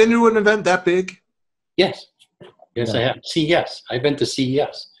have you been to an event that big? Yes. Yes, I have. CES. I've been to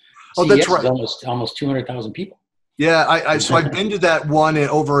CES. Oh, that's right. Almost 200,000 people. Yeah, so I've been to that one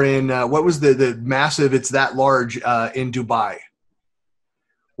over in, what was the massive, it's that large in Dubai.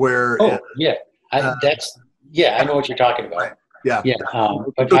 Where. Oh, yeah. I know what you're talking about. Right. Yeah. Yeah.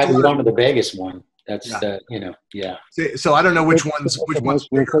 But I've gone to the Vegas one. That's So I don't know which ones.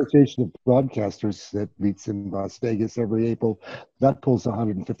 The Association of Broadcasters that meets in Las Vegas every April, that pulls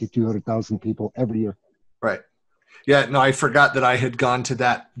 150, 200,000 people every year. Right. Yeah. No, I forgot that I had gone to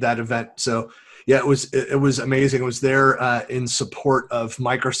that event. So yeah, it was amazing. It was there in support of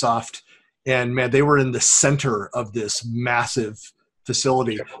Microsoft, and man, they were in the center of this massive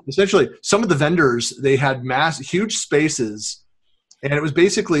facility. Essentially, some of the vendors, they had huge spaces, and it was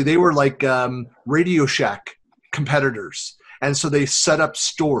basically, they were like Radio Shack competitors. And so they set up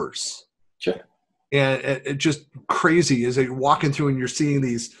stores. Sure. And it just crazy as you're walking through and you're seeing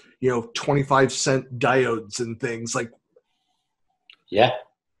these, 25-cent diodes and things like, yeah,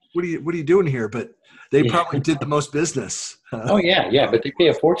 what are you doing here? But they probably did the most business. Oh yeah. But they pay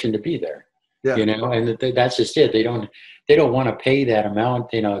a fortune to be there. Yeah. And that's just it. They don't want to pay that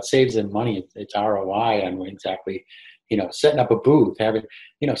amount. It saves them money. It's ROI on exactly, setting up a booth, having,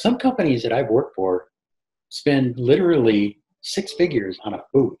 some companies that I've worked for spend literally 6 figures on a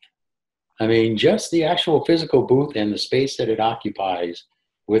booth. I mean, just the actual physical booth and the space that it occupies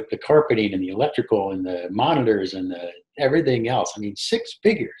with the carpeting and the electrical and the monitors and everything else. I mean, 6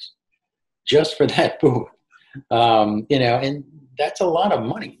 figures just for that booth. And that's a lot of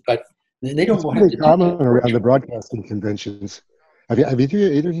money, but they don't want to do common around the broadcasting conventions. Have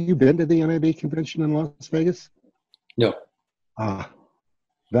either of you been to the NAB convention in Las Vegas? No.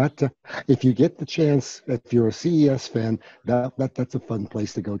 That if you get the chance, if you're a CES fan, that's a fun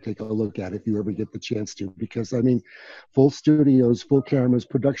place to go take a look at if you ever get the chance to. Because I mean, full studios, full cameras,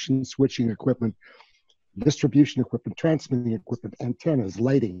 production switching equipment, distribution equipment, transmitting equipment, antennas,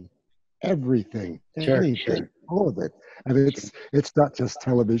 lighting, everything, anything, all of it. And it's not just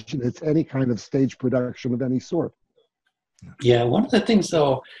television; it's any kind of stage production of any sort. Yeah, one of the things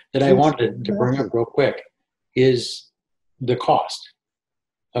though that I wanted to bring up real quick is the cost.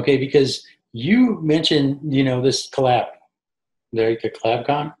 Okay, because you mentioned, this collab, the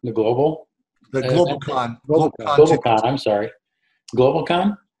CollabCon, the global? The GlobalCon. GlobalCon, I'm sorry.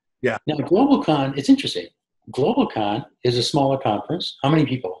 GlobalCon? Yeah. Now, GlobalCon, it's interesting. GlobalCon is a smaller conference. How many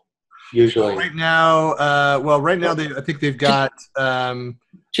people usually? Right now, I think they've got...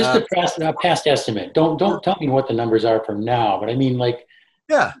 just a past estimate. Don't tell me what the numbers are from now, but I mean like...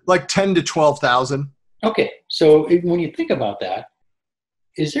 Yeah, like 10 to 12,000. Okay, so when you think about that,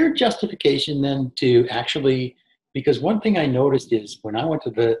 is there justification then to actually, because one thing I noticed is when I went to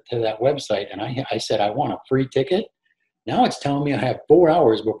that website and I said I want a free ticket, now it's telling me I have 4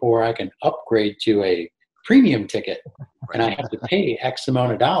 hours before I can upgrade to a premium ticket, and I have to pay X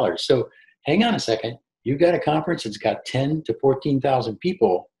amount of dollars. So hang on a second, you've got a conference that's got 10 to 14,000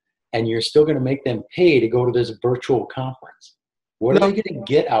 people, and you're still going to make them pay to go to this virtual conference. What are they going to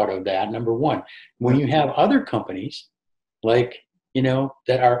get out of that? Number one, when you have other companies like,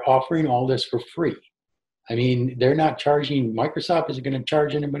 that are offering all this for free. I mean, they're not charging, Microsoft isn't going to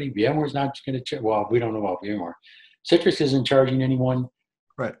charge anybody. VMware's not going to charge, well, we don't know about VMware. Citrix isn't charging anyone.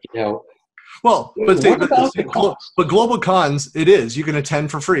 Right. Well, but GlobalCons, it is. You can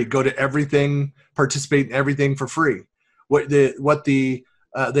attend for free. Go to everything, participate in everything for free. What they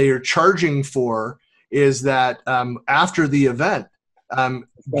are charging for is that after the event,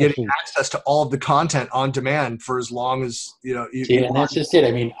 getting access to all of the content on demand for as long as and that's just it.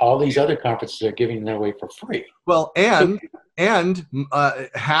 I mean, all these other conferences are giving them away for free. Well, and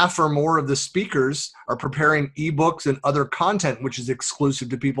half or more of the speakers are preparing ebooks and other content which is exclusive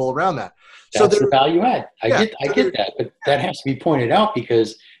to people around that. That's the value add. I get that, but that has to be pointed out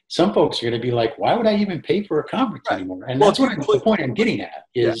because some folks are going to be like, "Why would I even pay for a conference anymore?" And that's the point I'm getting at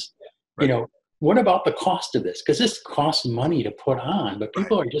is, what about the cost of this? Because this costs money to put on, but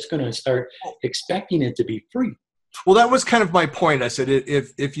people are just going to start expecting it to be free. Well, that was kind of my point. I said,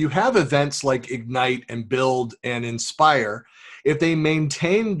 if you have events like Ignite and Build and Inspire, if they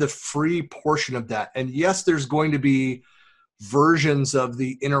maintain the free portion of that, and yes, there's going to be versions of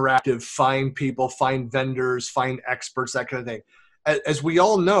the interactive, find people, find vendors, find experts, that kind of thing. As we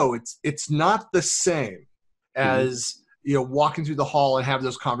all know, it's not the same as walking through the hall and have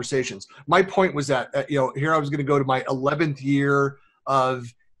those conversations. My point was that here I was going to go to my 11th year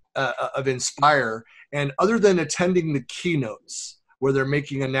of Inspire, and other than attending the keynotes where they're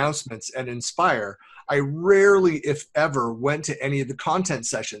making announcements at Inspire, I rarely, if ever, went to any of the content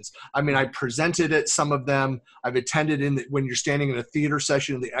sessions. I mean, I presented at some of them. I've attended when you're standing in a theater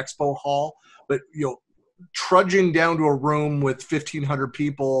session in the expo hall, but trudging down to a room with 1,500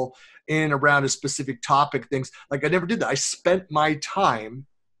 people in around a specific topic, things like I never did that. I spent my time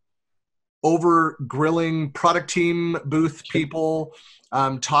over grilling product team booth people,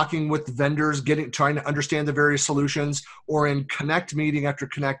 talking with vendors, trying to understand the various solutions, or in Connect meeting after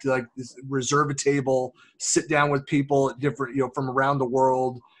Connect, like reserve a table, sit down with people at different, from around the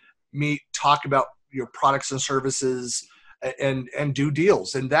world, meet, talk about products and services, and do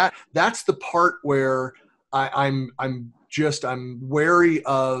deals. And that's the part where I'm wary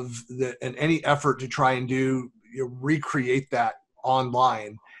of any effort to try and recreate that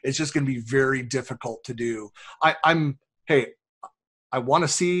online. It's just going to be very difficult to do. I want to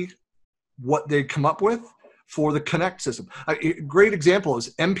see what they come up with for the Connect system. A great example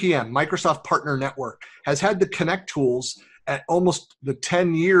is MPN, Microsoft Partner Network, has had the Connect tools at almost the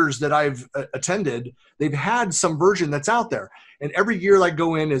 10 years that I've attended. They've had some version that's out there. And every year I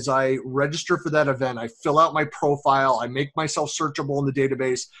go in, as I register for that event, I fill out my profile, I make myself searchable in the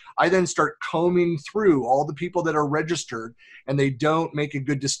database. I then start combing through all the people that are registered, and they don't make a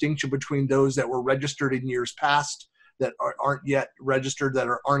good distinction between those that were registered in years past that aren't yet registered, that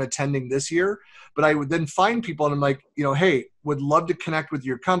aren't attending this year. But I would then find people and I'm like, hey, would love to connect with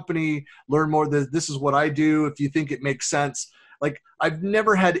your company, learn more. This is what I do. If you think it makes sense. Like, I've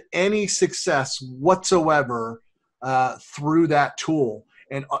never had any success whatsoever through that tool.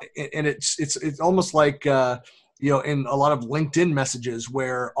 And it's almost like, in a lot of LinkedIn messages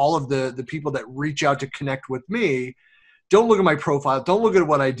where all of the people that reach out to connect with me don't look at my profile, don't look at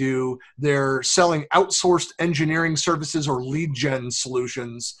what I do. They're selling outsourced engineering services or lead gen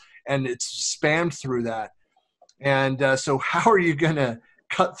solutions, and it's spammed through that. And so how are you going to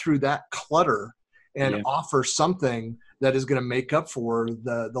cut through that clutter and offer something that is going to make up for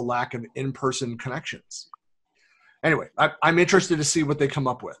the lack of in-person connections? Anyway, I'm interested to see what they come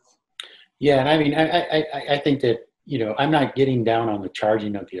up with. Yeah, and I mean, I think that, I'm not getting down on the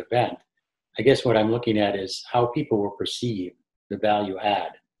charging of the event. I guess what I'm looking at is how people will perceive the value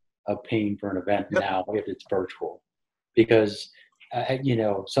add of paying for an event now if it's virtual. Because,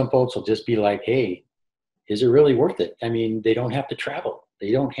 some folks will just be like, hey, is it really worth it? I mean, they don't have to travel.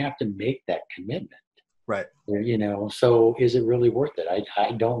 They don't have to make that commitment. Right. So is it really worth it?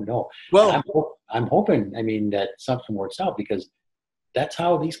 I don't know. Well, I'm hoping, that something works out, because that's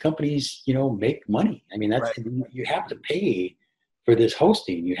how these companies, make money. I mean, that's you have to pay for this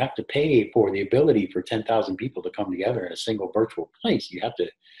hosting. You have to pay for the ability for 10,000 people to come together in a single virtual place. You have to,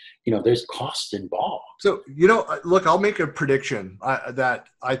 there's costs involved. So, look, I'll make a prediction that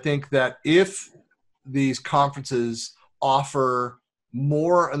I think that if these conferences offer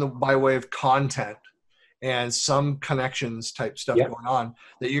more by way of content and some connections type stuff going on,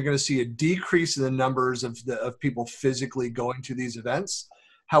 that you're going to see a decrease in the numbers of people physically going to these events.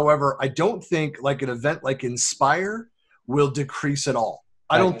 However, I don't think like an event like Inspire will decrease at all.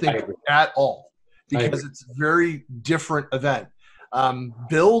 I don't think at all, because it's a very different event.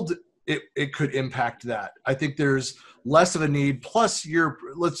 Build, it could impact that. I think there's less of a need. Plus,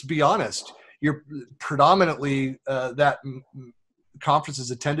 let's be honest, you're predominantly that conference is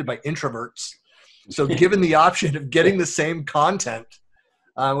attended by introverts. So given the option of getting the same content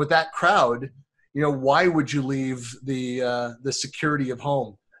with that crowd, why would you leave the security of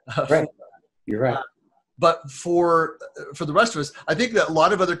home? Right. You're right. But for the rest of us, I think that a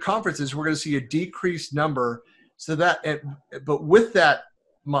lot of other conferences, we're going to see a decreased number. So but with that,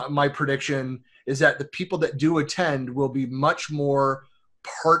 my prediction is that the people that do attend will be much more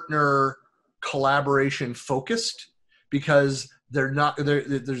partner collaboration focused, because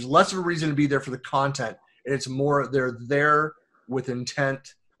there's less of a reason to be there for the content. And it's more, they're there with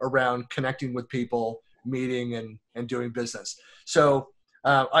intent around connecting with people, meeting and doing business. So,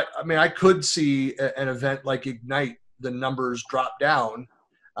 I could see an event like Ignite, the numbers drop down,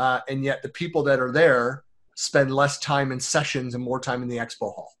 and yet the people that are there spend less time in sessions and more time in the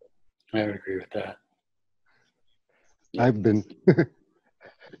expo hall. I would agree with that. I've been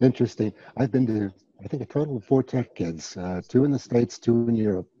interesting. I've been to, I think, a total of 4 tech kids, 2 in the States, 2 in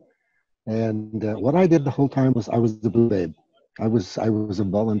Europe. And what I did the whole time was I was the booth babe. I was a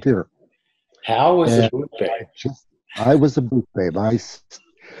volunteer. How was the booth babe? I was a booth babe.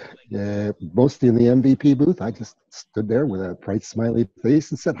 Mostly in the MVP booth, I just stood there with a bright smiley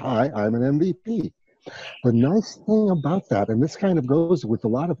face and said, "Hi, I'm an MVP." The nice thing about that, and this kind of goes with a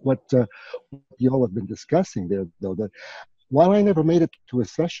lot of what you all have been discussing there, though, that while I never made it to a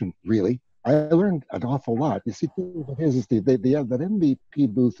session, really, I learned an awful lot. You see, what it is that MVP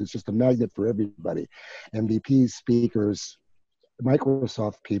booth is just a magnet for everybody. MVPs, speakers,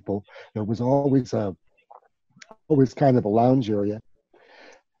 Microsoft people. There was always kind of a lounge area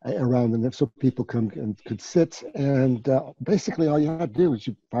around them, so people come and could sit, and basically all you had to do is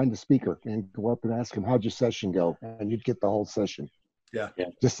you find the speaker and go up and ask him, "How'd your session go?" And you'd get the whole session. Yeah.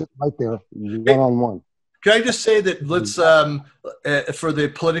 Just sit right there, one-on-one. Can I just say that let's, for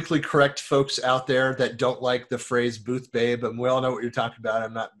the politically correct folks out there that don't like the phrase "booth babe," and we all know what you're talking about,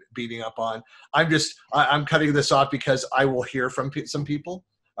 I'm not beating up on. I'm cutting this off because I will hear from some people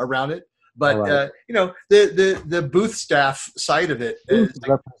around it. But right. The booth staff side of it is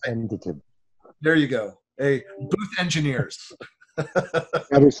representative. There you go. Booth engineers.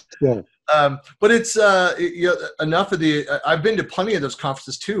 Understood. But it's enough of the. I've been to plenty of those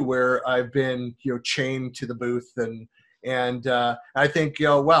conferences too, where I've been chained to the booth, and And I think,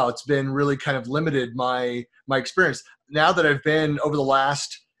 wow, it's been really kind of limited my experience. Now that I've been over the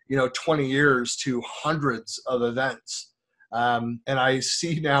last, 20 years to hundreds of events, and I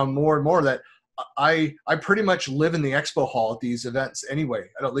see now more and more that I pretty much live in the expo hall at these events anyway.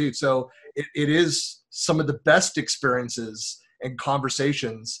 I don't leave. So it is some of the best experiences and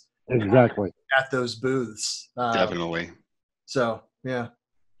conversations exactly at those booths. Definitely. So, yeah.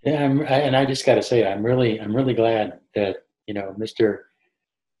 Yeah, and I just got to say, I'm really glad that Mr.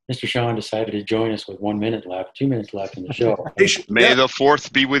 Sean decided to join us with 1 minute left, 2 minutes left in the show. May the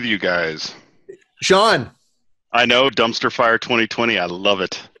 4th be with you guys. Sean. I know, Dumpster Fire 2020. I love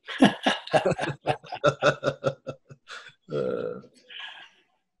it.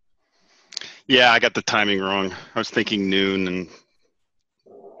 Yeah, I got the timing wrong. I was thinking noon, and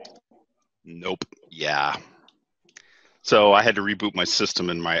nope. Yeah. So I had to reboot my system,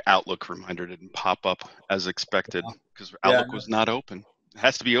 and my Outlook reminder didn't pop up as expected because Outlook was not open. It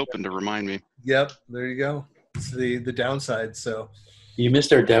has to be open to remind me. Yep, there you go. It's the downside. So you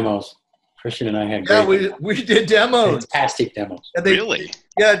missed our demos. Christian and I had we did demos. Fantastic demos. Really?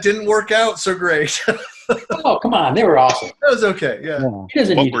 Yeah, it didn't work out so great. Oh, come on. They were awesome. That was okay, yeah.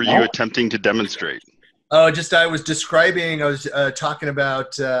 What were you attempting to demonstrate? Oh, I was talking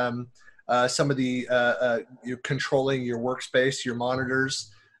about some of the you're controlling your workspace, your monitors.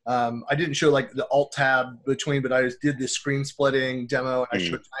 I didn't show like the Alt+Tab between, but I just did the screen splitting demo, and I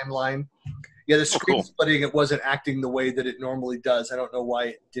showed timeline. Yeah, the screen splitting, it wasn't acting the way that it normally does. I don't know why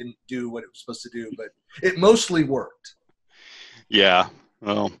it didn't do what it was supposed to do, but it mostly worked. Yeah,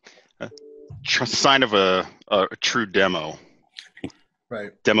 well, sign of a true demo.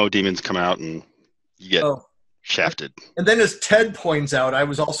 Right. Demo demons come out and you get shafted. And then as Ted points out, I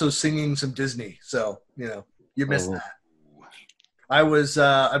was also singing some Disney. So, you missed that. I was,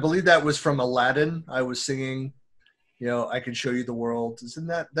 I believe that was from Aladdin. I was singing, I Can Show You the World. Isn't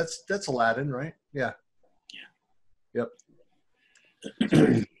that's Aladdin, right? Yeah. Yep.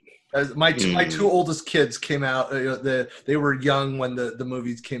 My two oldest kids came out. They were young when the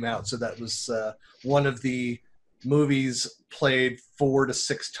movies came out. So that was one of the movies played 4 to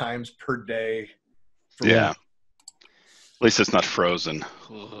 6 times per day. Yeah. At least it's not Frozen.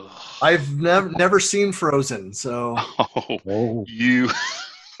 I've never seen Frozen, so you.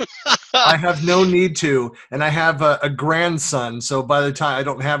 I have no need to, and I have a grandson. So by the time I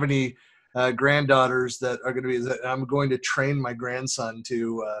don't have any granddaughters that are going to be, I'm going to train my grandson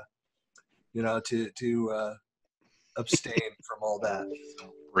to, to abstain from all that.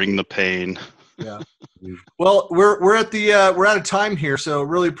 So. Bring the pain. Yeah. Well, we're out of time here, so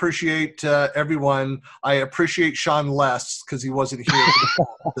really appreciate everyone. I appreciate Sean less because he wasn't here.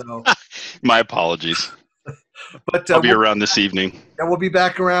 So. My apologies. But I'll be around this evening. And we'll be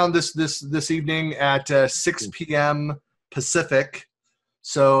back around this evening at 6 p.m. Pacific.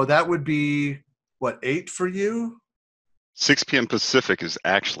 So that would be what, 8 for you? 6 p.m. Pacific is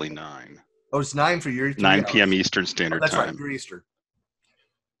actually 9. Oh, it's 9 for you. 9 p.m. Eastern Standard That's Time. Right, you're Eastern.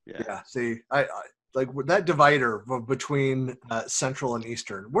 Yeah. See, I like that divider between Central and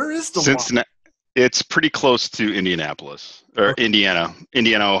Eastern. Where is the Cincinnati? It's pretty close to Indianapolis or Indiana,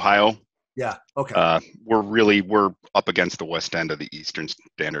 Ohio. Yeah. Okay. We're up against the west end of the Eastern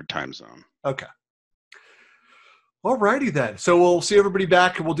Standard Time Zone. Okay. All righty then. So we'll see everybody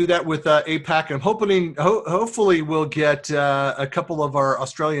back, and we'll do that with APAC. And hopefully we'll get a couple of our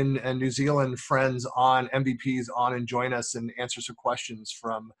Australian and New Zealand friends on MVPs on and join us and answer some questions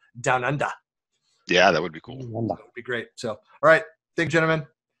from down under. Yeah, that would be cool. That would be great. So, all right. Thank you, gentlemen.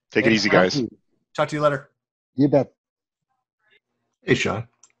 Take it easy, guys. Talk to you later. You bet. Hey, Sean.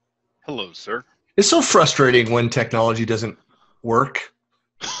 Hello, sir. It's so frustrating when technology doesn't work.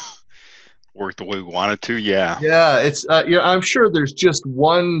 Work the way we want it to, yeah. Yeah, it's I'm sure there's just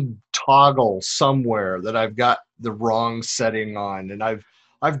one toggle somewhere that I've got the wrong setting on, and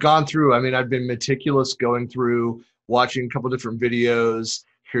I've gone through. I mean, I've been meticulous going through, watching a couple different videos.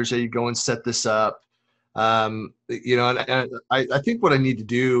 Here's how you go and set this up. And I think what I need to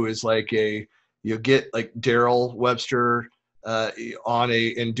do is get like Daryl Webster on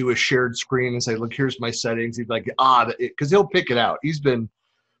and do a shared screen and say, look, here's my settings. He'd be like, because he'll pick it out. He's been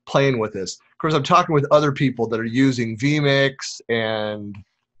playing with this. Of course, I'm talking with other people that are using vMix and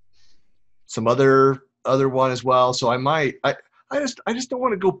some other one as well. So I just don't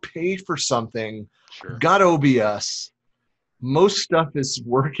want to go pay for something. Sure. Got OBS. Most stuff is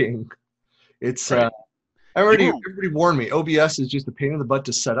working. It's right. everybody warned me. OBS is just a pain in the butt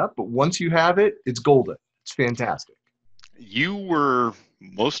to set up, but once you have it, it's golden. It's fantastic. You were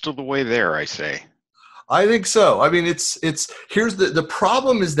most of the way there, I say. I think so. I mean, it's here's the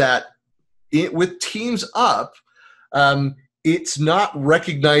problem is that with Teams up, it's not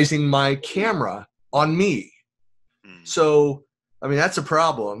recognizing my camera on me. So, I mean, that's a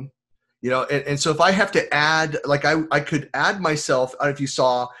problem, and so if I have to add, like I could add myself, I don't know if you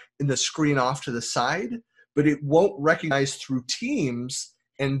saw in the screen off to the side, but it won't recognize through Teams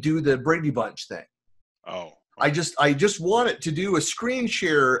and do the Brady Bunch thing. Oh. I just want it to do a screen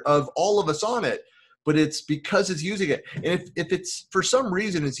share of all of us on it, but it's because it's using it. And if it's for some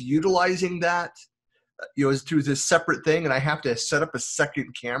reason it's utilizing that, is through this separate thing, and I have to set up a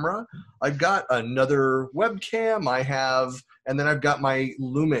second camera, I've got another webcam and then I've got my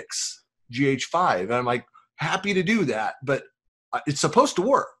Lumix GH5, and I'm like happy to do that, but it's supposed to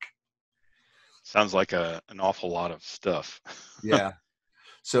work. Sounds like an awful lot of stuff. Yeah.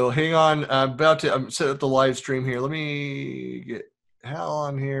 So hang on, I'm set up the live stream here. Let me get Hal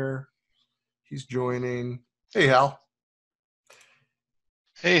on here. He's joining. Hey, Hal.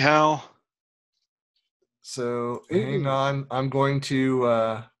 Hey, Hal. So hang on. I'm going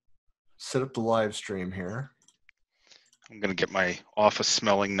to set up the live stream here. I'm going to get my office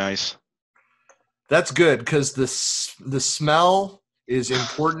smelling nice. That's good, because the smell is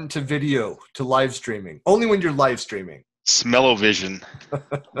important to video, to live streaming. Only when you're live streaming. Smell-o-vision.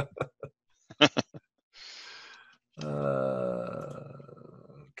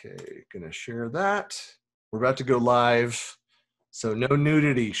 Okay, gonna share that. We're about to go live, so no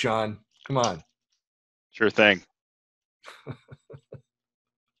nudity, Sean. Come on. Sure thing.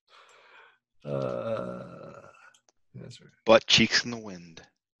 That's right. Butt cheeks in the wind.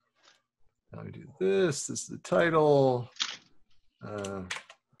 Now we do this. This is the title. Round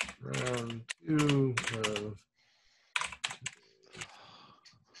 2 of.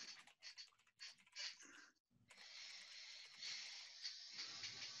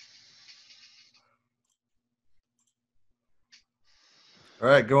 All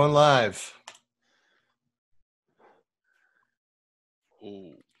right, going live.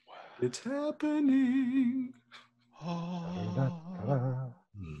 Oh, it's happening.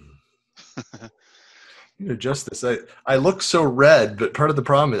 Adjust this. I look so red, but part of the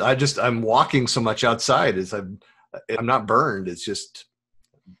problem is I'm walking so much outside. I'm not burned. It's just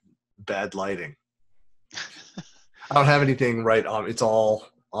bad lighting. I don't have anything right on. It's all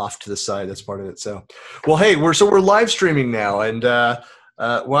off to the side. That's part of it. So, well, hey, we're live streaming now, and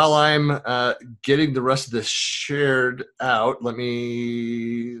while I'm getting the rest of this shared out,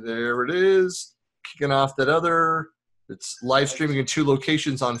 there it is, kicking off that other. It's live streaming in 2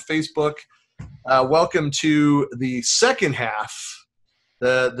 locations on Facebook. Welcome to the second half,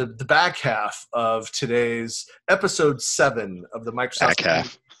 the back half of today's episode 7 of the Microsoft. Back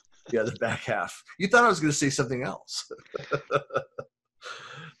half. Yeah, the back half. You thought I was going to say something else.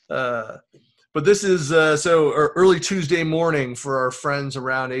 But this is early Tuesday morning for our friends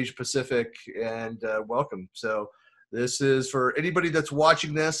around Asia Pacific, and welcome. So this is for anybody that's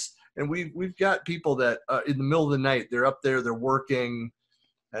watching this, and we've got people that in the middle of the night, they're up there, they're working,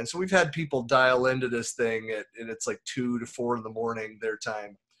 and so we've had people dial into this thing and it's like 2 to 4 in the morning their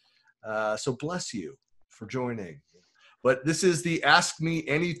time. So bless you for joining. But this is the Ask Me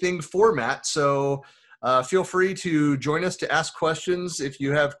Anything format, so feel free to join us to ask questions. If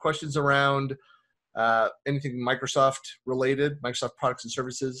you have questions around anything Microsoft related, Microsoft products and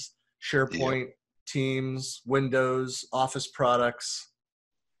services, SharePoint, Teams, Windows, Office products,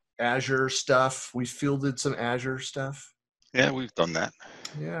 Azure stuff. We fielded some Azure stuff. Yeah, we've done that.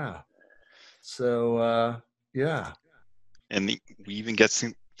 Yeah. So, yeah. And we even get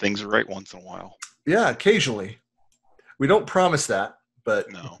things right once in a while. Yeah, occasionally. We don't promise that,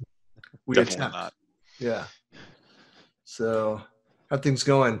 but no, we definitely attempt. Not. Yeah. So how things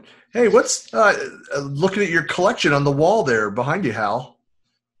going? Hey, what's looking at your collection on the wall there behind you, Hal?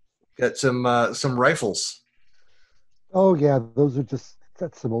 Got some rifles. Oh yeah,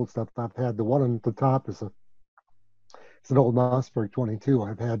 that's some old stuff I've had. The one on the top is it's an old Mossberg 22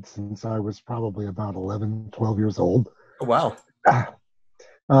 I've had since I was probably about 11, 12 years old. Oh, wow.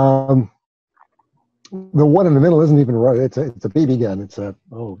 The one in the middle isn't even right. It's a BB gun. It's a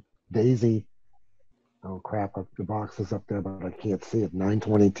Daisy. Oh crap! The box is up there, but I can't see it.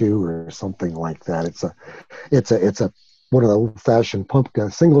 922 or something like that. It's a one of the old-fashioned pump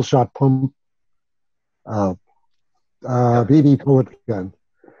gun, single shot pump BB pellet gun.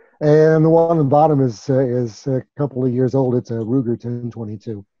 And the one on the bottom is a couple of years old. It's a Ruger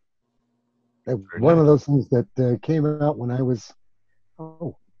 1022. One of those things that came out when I was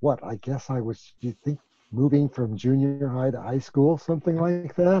I guess I was, you think, moving from junior high to high school, something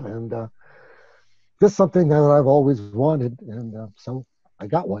like that. And just something that I've always wanted. And so I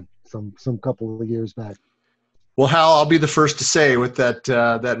got one some couple of years back. Well, Hal, I'll be the first to say with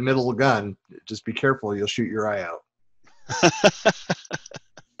that middle gun, just be careful. You'll shoot your eye out.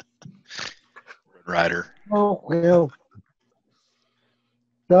 Rider. Oh, well.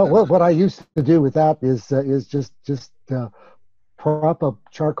 No, what I used to do with that is just prop up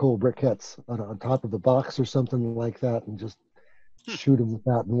charcoal briquettes on top of the box or something like that, and just shoot them with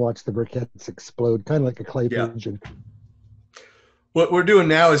that and watch the briquettes explode, kind of like a clay pigeon. What we're doing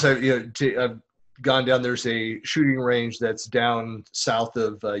now is I've gone down. There's a shooting range that's down south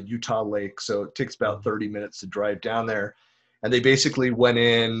of Utah Lake, so it takes about 30 minutes to drive down there. And they basically went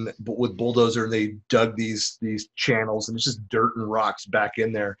in with bulldozer and they dug these channels, and it's just dirt and rocks back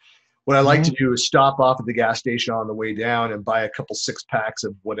in there. What I like to do is stop off at the gas station on the way down and buy a couple 6-packs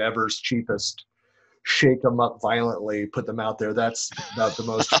of whatever's cheapest, shake them up violently, put them out there. That's about the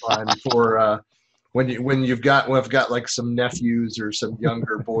most fun for when I've got like some nephews or some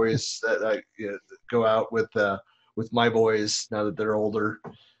younger boys that I go out with my boys now that they're older.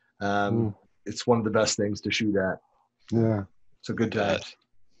 It's one of the best things to shoot at. Yeah. It's a good time.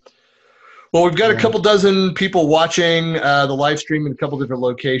 Well, we've got a couple dozen people watching the live stream in a couple different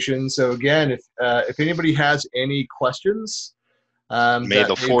locations. So again, if anybody has any questions, may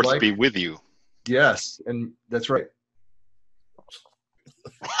the fourth be with you. Yes, and that's right.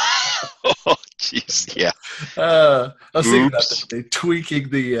 Oh, jeez, yeah. I was thinking about that. They tweaking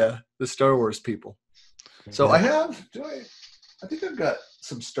the Star Wars people. So I think I've got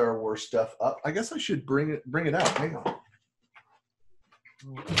some Star Wars stuff up. I guess I should bring it out. Hang on.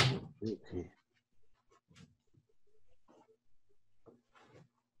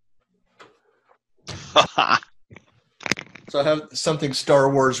 So I have something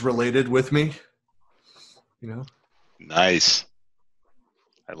Star Wars related with me. Nice.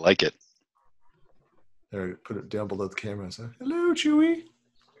 I like it. There, put it down below the camera. So, hello, Chewie.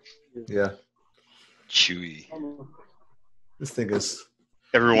 Yeah. Chewie. This thing is.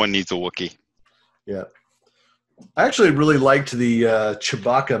 Everyone needs a Wookiee. Yeah. I actually really liked the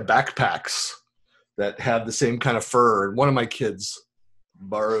Chewbacca backpacks that have the same kind of fur. One of my kids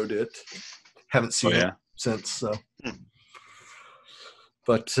borrowed it. Haven't seen it since. So.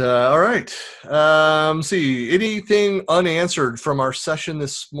 But all right. See, anything unanswered from our session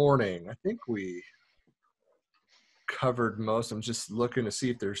this morning? I think we covered most. I'm just looking to see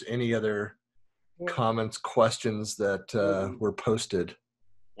if there's any other comments, questions that were posted.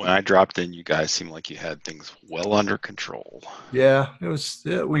 When I dropped in, you guys seemed like you had things well under control. Yeah, it was.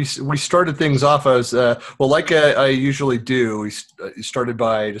 Yeah, we started things off as like I usually do. We started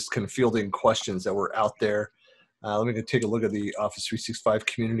by just kind of fielding questions that were out there. Let me take a look at the Office 365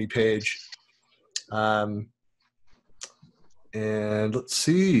 community page, and let's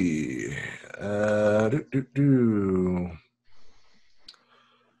see.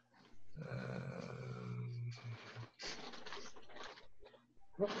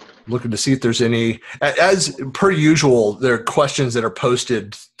 Looking to see if there's any, as per usual, there are questions that are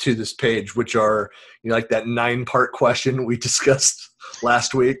posted to this page, which are like that 9-part question we discussed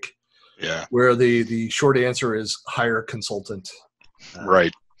last week. Yeah. Where the short answer is hire a consultant.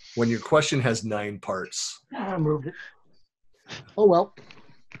 Right. When your question has 9 parts. I moved it. Oh, well.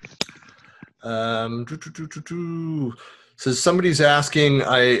 So somebody's asking,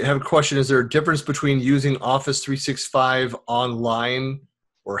 I have a question. Is there a difference between using Office 365 online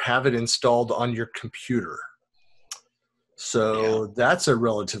or have it installed on your computer? So that's a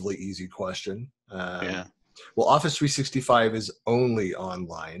relatively easy question. Well, Office 365 is only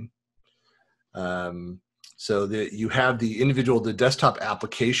online. So that you have the desktop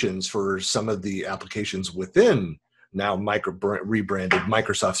applications for some of the applications within now rebranded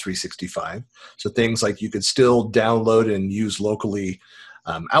Microsoft 365. So things like you could still download and use locally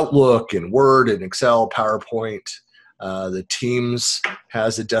Outlook and Word and Excel, PowerPoint. The Teams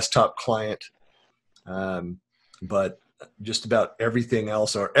has a desktop client, but just about everything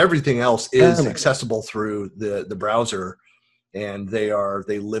else is accessible through the browser, and they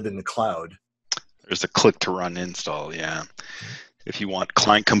live in the cloud. There's a click to run install, yeah. If you want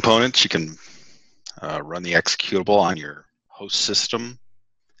client components, you can run the executable on your host system.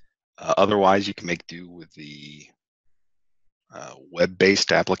 Otherwise, you can make do with the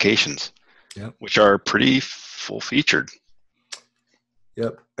web-based applications, which are pretty full-featured.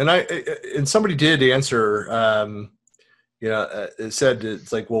 Yep, and somebody did answer. It said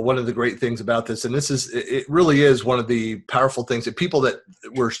it's like, well, one of the great things about this, and it really is one of the powerful things that people that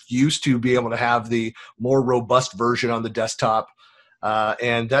were used to be able to have the more robust version on the desktop,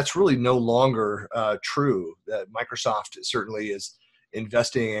 and that's really no longer true. Microsoft certainly is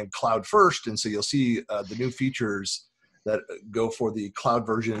investing in cloud first, and so you'll see the new features that go for the cloud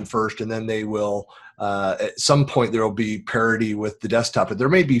version first, and then they will, at some point, there will be parity with the desktop. But there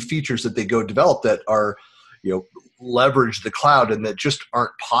may be features that they go develop that are leverage the cloud and that just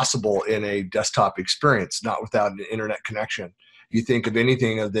aren't possible in a desktop experience, not without an internet connection. You think of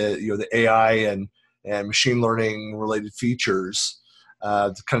anything of the AI and machine learning related features,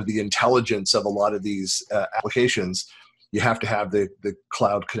 kind of the intelligence of a lot of these applications, you have to have the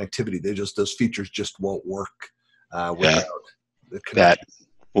cloud connectivity. Those features just won't work without the connection. That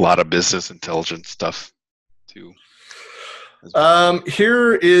a lot of business intelligence stuff too.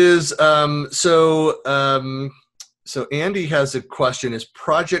 Here is so Andy has a question.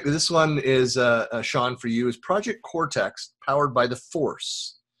 This one is Sean for you. Is Project Cortex powered by the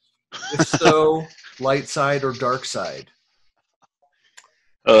Force? If so, light side or dark side?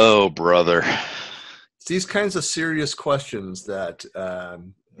 Oh, brother. It's these kinds of serious questions that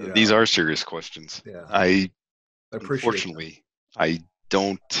these are serious questions. Yeah. I appreciate unfortunately I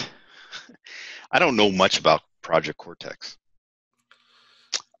don't know much about Project Cortex.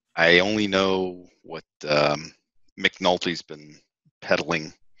 I only know what McNulty's been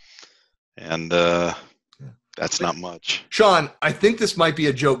peddling, and that's not much. Sean, I think this might be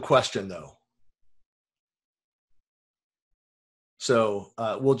a joke question, though. So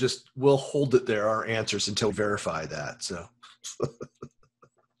we'll hold it there, our answers, until we verify that. So,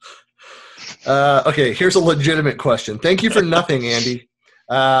 okay, here's a legitimate question. Thank you for nothing, Andy.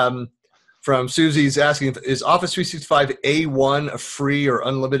 From Susie's asking, is Office 365 A1 a free or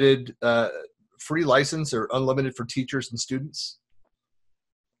unlimited free license or unlimited for teachers and students?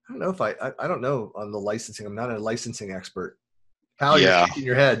 I don't know if I don't know on the licensing. I'm not a licensing expert. Hal, you're shaking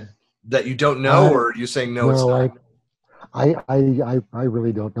your head that you don't know, or are you saying no, it's not? I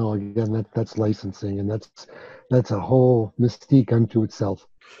really don't know. Again, that's licensing, and that's a whole mystique unto itself.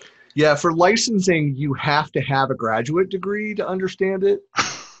 Yeah, for licensing, you have to have a graduate degree to understand it,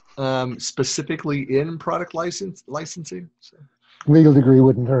 specifically in product licensing. So. Legal degree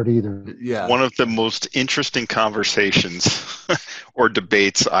wouldn't hurt either. Yeah. One of the most interesting conversations or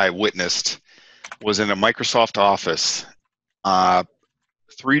debates I witnessed was in a Microsoft Office.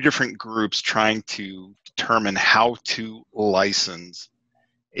 3 different groups trying to determine how to license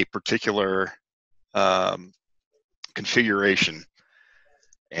a particular configuration,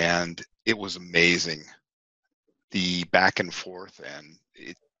 and it was amazing, the back and forth, and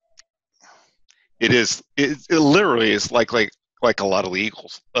it literally is like a lot of legal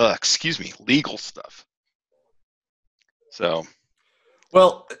stuff. So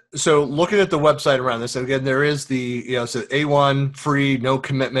looking at the website around this, and again, there is so A1 free, no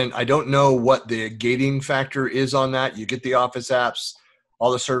commitment. I don't know what the gating factor is on that. You get the Office apps,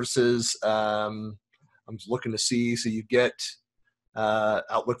 all the services. I'm looking to see. So you get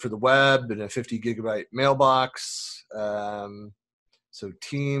Outlook for the web and a 50 gigabyte mailbox. So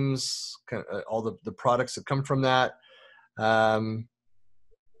Teams, kind of, all the products that come from that.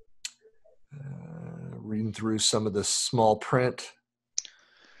 Reading through some of the small print.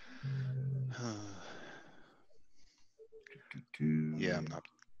 Yeah, I'm not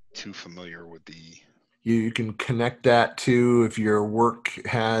too familiar with the. You can connect that to, if your work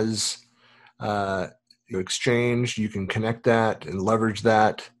has Exchange, you can connect that and leverage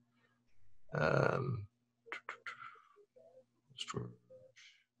that.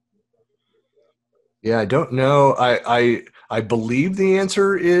 Yeah, I don't know. I believe the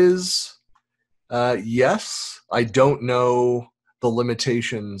answer is yes. I don't know the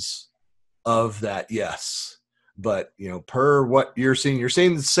limitations of that yes. But, per what you're seeing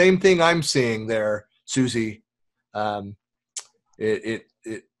the same thing I'm seeing there, Susie. It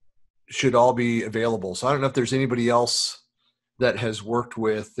should all be available. So I don't know if there's anybody else that has worked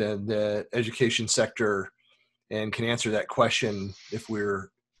with the education sector and can answer that question if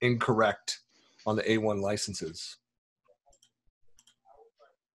we're incorrect on the A1 licenses.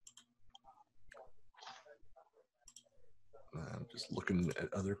 I'm just looking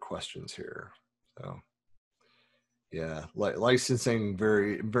at other questions here. So, yeah, licensing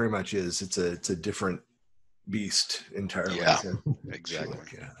very, very much is. It's a different beast entirely. Yeah, exactly.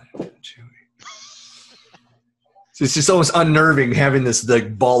 It's just almost unnerving having this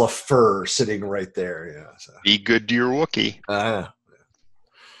ball of fur sitting right there. Yeah. So. Be good to your Wookiee.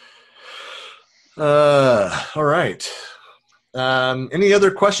 All right. Any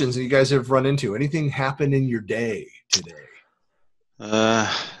other questions that you guys have run into? Anything happen in your day today?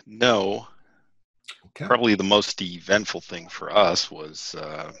 No. Okay. Probably the most eventful thing for us was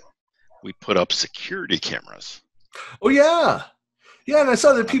we put up security cameras. Oh, yeah. Yeah, and I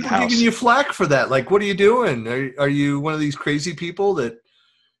saw that people giving you flack for that. Like, what are you doing? Are you one of these crazy people that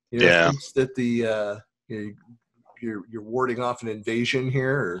thinks that you're warding off an invasion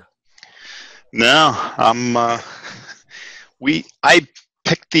here? Or? No, I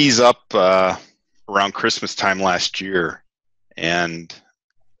picked these up around Christmas time last year, and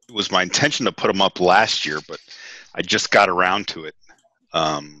it was my intention to put them up last year, but I just got around to it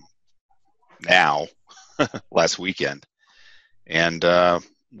now, last weekend. And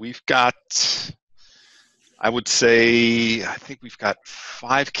we've got, I would say, I think we've got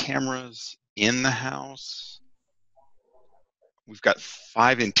 5 cameras in the house. We've got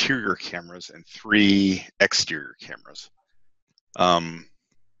 5 interior cameras and 3 exterior cameras.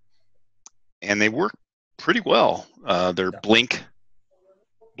 And they work pretty well. They're blink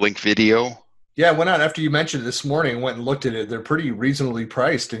video. Yeah, I went out after you mentioned it this morning, went and looked at it. They're pretty reasonably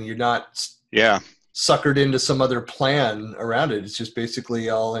priced, and you're not suckered into some other plan around it. It's just basically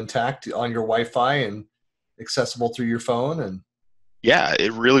all intact on your Wi-Fi and accessible through your phone. And yeah,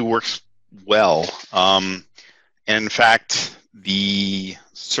 it really works well. And in fact, the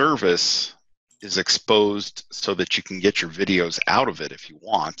service is exposed so that you can get your videos out of it if you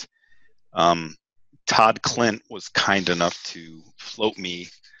want. Todd Clint was kind enough to float me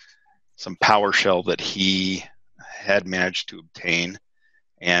some PowerShell that he had managed to obtain,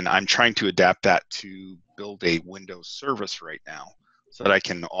 and I'm trying to adapt that to build a Windows service right now so that I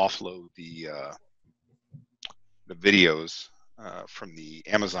can offload the videos from the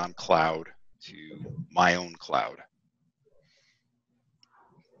Amazon cloud to my own cloud.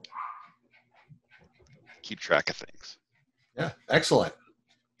 Keep track of things. Yeah, excellent.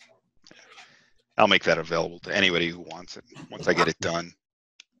 I'll make that available to anybody who wants it once I get it done.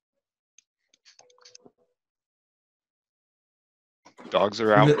 Dogs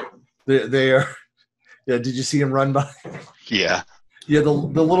are out. They are. Yeah. Did you see him run by? Yeah. Yeah. The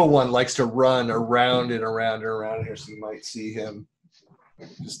little one likes to run around and around and around here, so you might see him.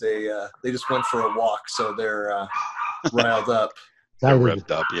 They just went for a walk, so they're riled up. They're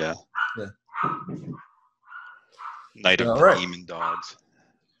revved up. Yeah. Yeah. Night of the demon dogs.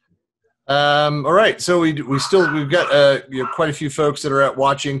 All right, so we've got quite a few folks that are out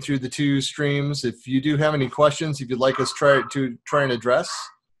watching through the 2 streams. If you do have any questions, if you'd like us try and address,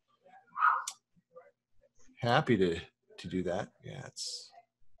 happy to do that. Yeah, it's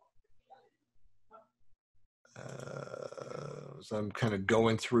so I'm kind of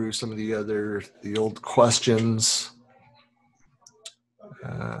going through some of the old questions.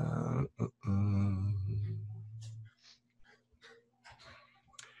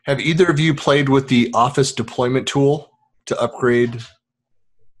 Have either of you played with the Office deployment tool to upgrade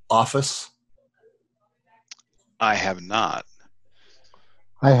Office? I have not.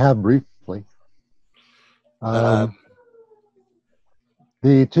 I have briefly. To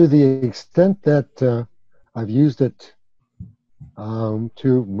the extent that I've used it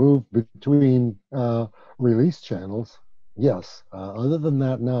to move between release channels, yes. Other than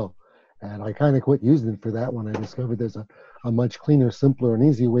that, no. And I kind of quit using it for that when I discovered there's a much cleaner, simpler, and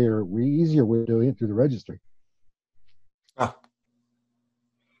easier way of doing it through the registry. Ah.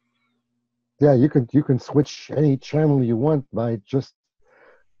 Yeah, you can switch any channel you want by just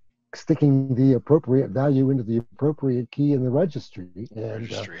sticking the appropriate value into the appropriate key in the registry. And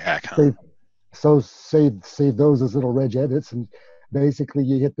registry hack, huh? Save those as little reg edits, and basically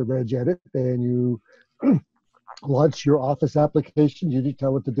you hit the reg edit and you launch your Office application. You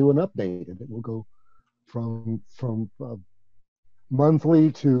tell it to do an update, and it will go from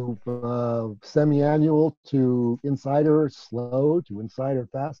monthly to semi-annual to Insider slow to Insider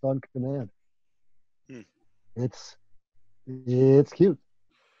fast on command. It's cute.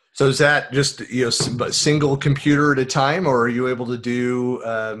 So is that just single computer at a time, or are you able to do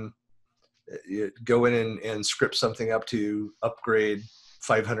go in and script something up to upgrade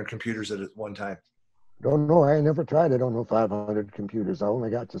 500 computers at one time? Don't know. I never tried. I don't know 500 computers. I only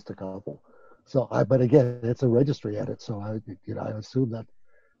got just a couple. So but again, it's a registry edit. So I assume that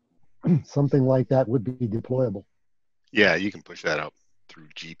something like that would be deployable. Yeah, you can push that up through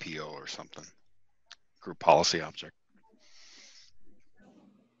GPO or something. Group policy object.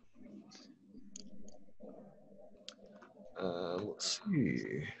 Let's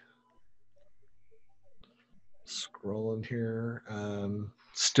see. Scrolling here.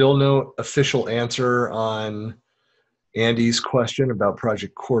 Still no official answer on Andy's question about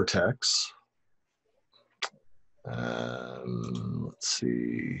Project Cortex. Let's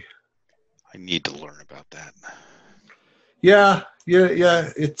see. I need to learn about that. Yeah.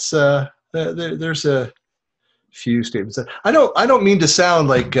 It's there's a few statements. I don't mean to sound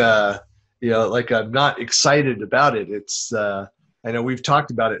like like I'm not excited about it. It's I know we've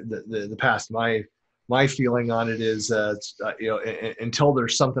talked about it in the past. My feeling on it is until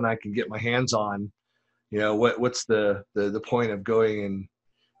there's something I can get my hands on, what's the point of going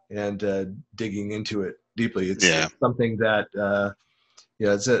and digging into it deeply? It's something that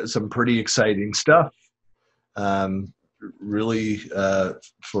yeah, it's some pretty exciting stuff. Really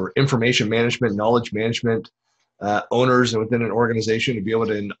for information management, knowledge management, owners within an organization to be able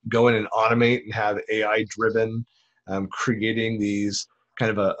to go in and automate and have AI driven, creating these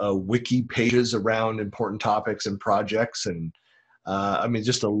kind of a wiki pages around important topics and projects. And I mean,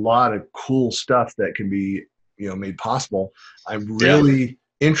 just a lot of cool stuff that can be, made possible. I'm really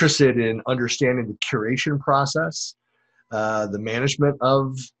interested in understanding the curation process, the management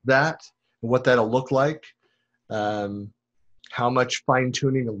of that, and what that'll look like. How much fine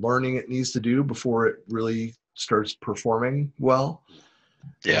tuning and learning it needs to do before it really starts performing well.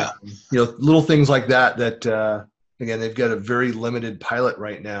 Yeah. Little things like that, again, they've got a very limited pilot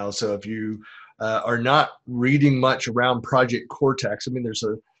right now. So if you are not reading much around Project Cortex, I mean, there's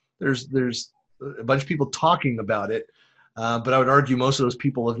a bunch of people talking about it, but I would argue most of those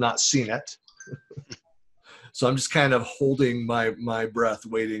people have not seen it. So I'm just kind of holding my breath,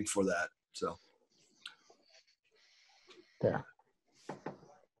 waiting for that. So. There.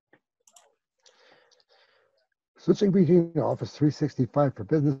 Switching between Office 365 for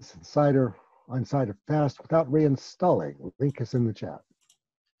Business Insider, Insider Fast without reinstalling. Link is in the chat.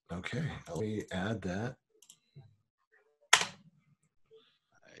 Okay, let me add that.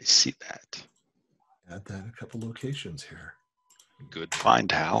 I see that. Add that in a couple locations here. Good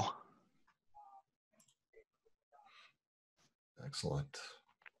find, Hal. Excellent.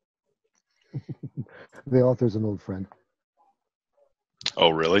 The author's an old friend. Oh,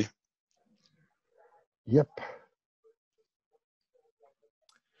 really? Yep.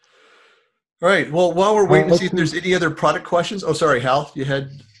 All right. Well, while we're waiting to see if there's any other product questions. Oh, sorry, Hal, you had a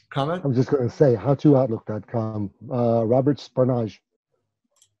comment? I was just going to say, howtooutlook.com. Robert Sparnage,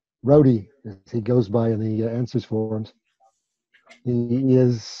 Rody, as he goes by in the answers forums. He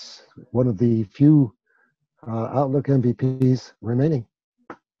is one of the few Outlook MVPs remaining.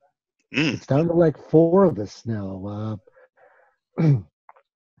 It's down to like 4 of us now.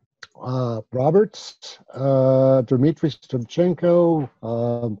 Roberts, Dmitry Sturchenko,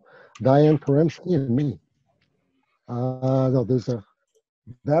 Diane Peremsky, and me. No, there's a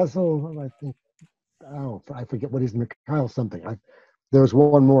Basil, I think. Oh, I forget what he's, Mikhail something. There's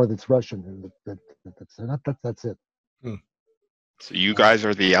one more that's Russian, and that's it. So you guys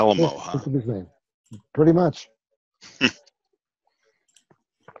are the Alamo, huh? That's his name. Pretty much.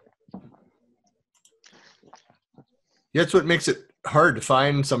 Yeah, that's what makes it hard to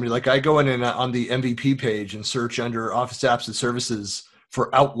find somebody. Like I go in and on the MVP page and search under Office Apps and Services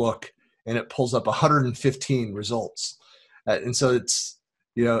for Outlook, and it pulls up 115 results. And so it's,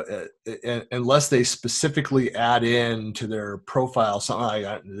 unless they specifically add in to their profile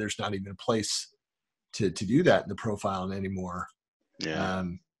something, there's not even a place to do that in the profile anymore. Yeah.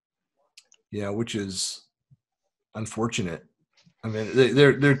 Which is unfortunate. I mean,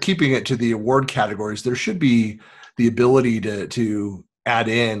 they're keeping it to the award categories. There should be the ability to add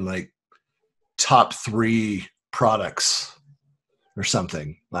in like top 3 products or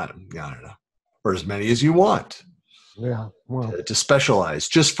something. I don't know, or as many as you want. Yeah, well, to specialize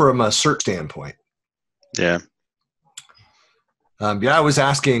just from a search standpoint. Yeah. I was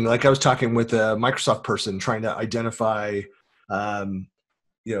asking, like I was talking with a Microsoft person trying to identify,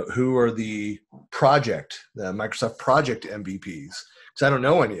 who are the Microsoft project MVPs, because I don't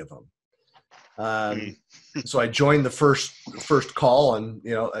know any of them. So I joined the first call, and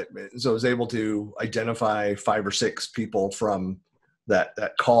so I was able to identify 5 or 6 people from that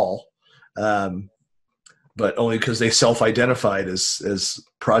call, but only because they self-identified as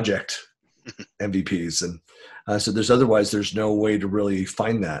project MVPs, and so there's no way to really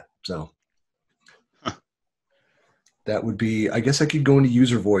find that. So that would be, I guess I could go into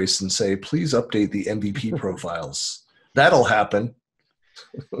user voice and say, please update the MVP profiles. That'll happen.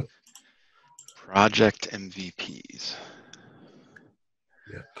 Project MVPs.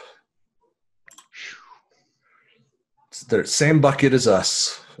 Yep. It's the same bucket as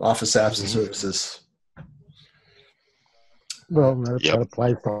us, Office Apps and Services. Well, that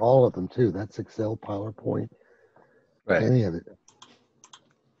applies to all of them too. That's Excel, PowerPoint, right? Any of it.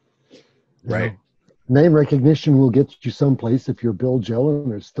 Right. Name recognition will get you someplace if you're Bill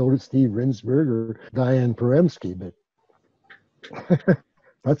Jelen or Steve Rinsberg or Diane Peremsky, but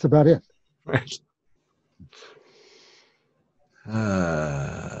that's about it. Right.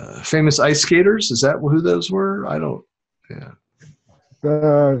 Famous ice skaters, is that who those were? I don't. Yeah.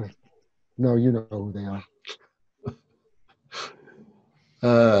 No, you know who they are.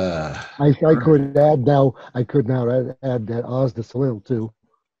 I could now add that Oz the Salil too.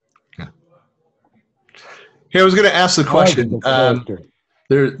 Hey, I was going to ask the question.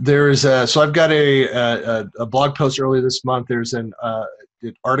 There is so I've got a blog post earlier this month. There's an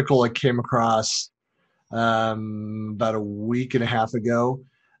article I came across about a week and a half ago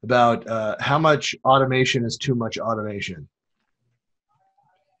about how much automation is too much automation.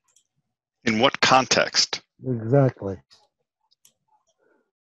 In what context? Exactly.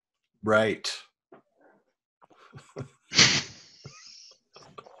 Right.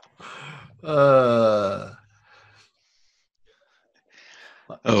 Oh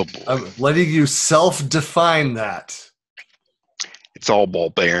boy. I'm letting you self-define that. It's all ball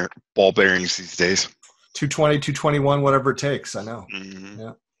bearings these days. 220, 221, whatever it takes. I know. Mm-hmm.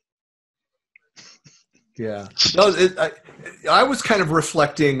 Yeah. Yeah. No, I was kind of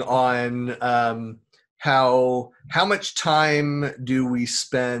reflecting on how much time do we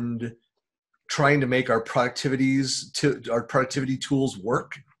spend trying to make our productivity tools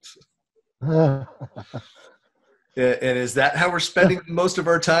work? And is that how we're spending most of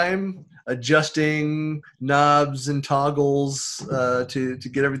our time, adjusting knobs and toggles to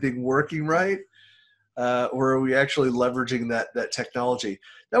get everything working right? Or are we actually leveraging that technology?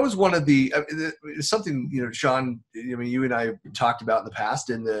 That was one of the something, Sean, you and I talked about in the past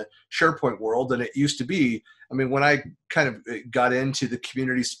in the SharePoint world, and it used to be, when I kind of got into the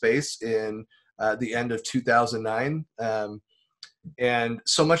community space in the end of 2009, and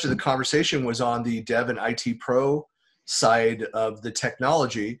so much of the conversation was on the dev and IT pro side of the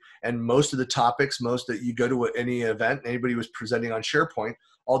technology, and most of the topics, that you go to any event, anybody was presenting on SharePoint,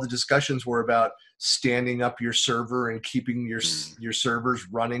 all the discussions were about standing up your server and keeping your servers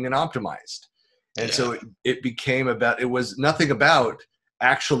running and optimized. And so it became it was nothing about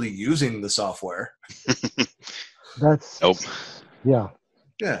actually using the software. That's nope. Yeah.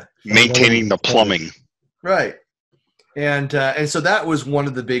 Yeah. Maintaining the plumbing. Right. And so that was one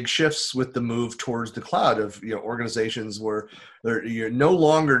of the big shifts with the move towards the cloud of organizations where you're no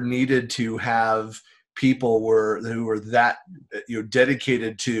longer needed to have people who were that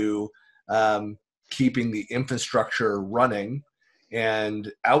dedicated to keeping the infrastructure running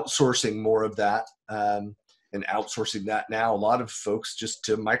and outsourcing more of that, and outsourcing that now a lot of folks just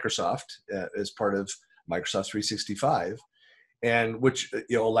to Microsoft as part of Microsoft 365. And which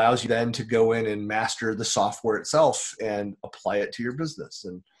allows you then to go in and master the software itself and apply it to your business.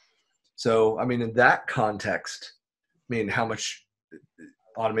 And so, in that context, how much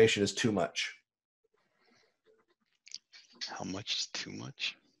automation is too much? How much is too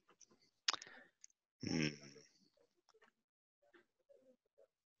much?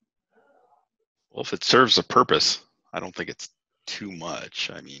 Well, if it serves a purpose, I don't think it's too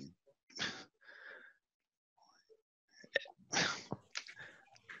much.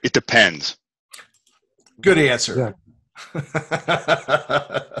 It depends. Good answer.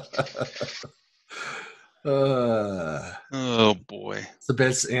 Yeah. Oh boy. It's the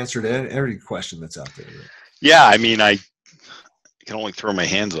best answer to every question that's out there. Right? Yeah, I can only throw my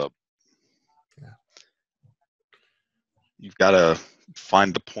hands up. Yeah. You've got to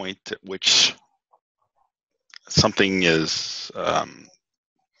find the point at which something is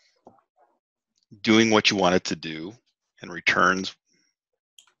doing what you want it to do and returns.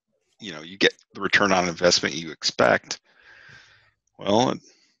 You get the return on investment you expect. Well,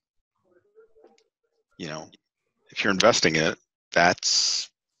 if you're investing in it, that's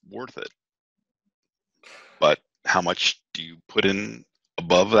worth it. But how much do you put in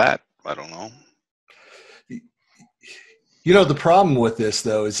above that? I don't know. The problem with this,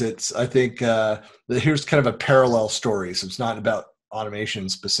 though, is I think here's kind of a parallel story. So it's not about automation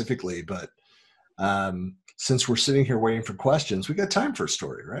specifically, but since we're sitting here waiting for questions, we got time for a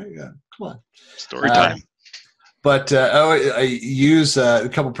story, right? Yeah, come on. Story time. But I use a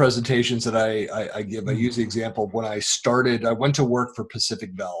couple presentations that I give. I use the example of when I started. I went to work for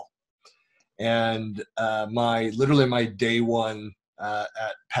Pacific Bell, and my day one at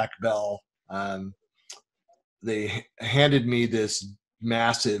Pac Bell, they handed me this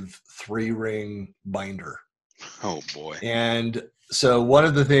massive 3-ring binder. Oh boy! And so one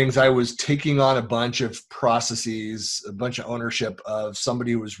of the things, I was taking on a bunch of processes, a bunch of ownership of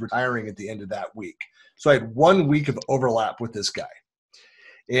somebody who was retiring at the end of that week. So I had 1 week of overlap with this guy,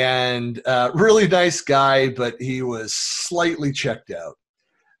 and really nice guy, but he was slightly checked out.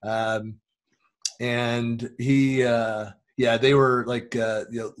 And he, they were like,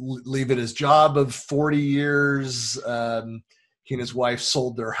 leaving his job of 40 years. He and his wife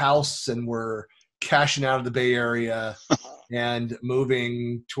sold their house and were cashing out of the Bay Area and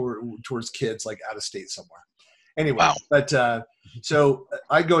moving towards kids, like out of state somewhere. Anyway, wow. But so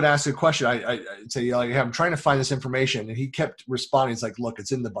I go and ask a question. I'd say, I'm trying to find this information. And he kept responding. He's like, look,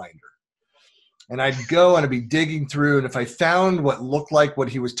 it's in the binder. And I'd go and I'd be digging through. And if I found what looked like what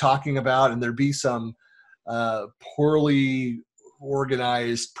he was talking about, and there'd be some poorly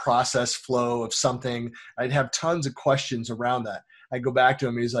organized process flow of something, I'd have tons of questions around that. I go back to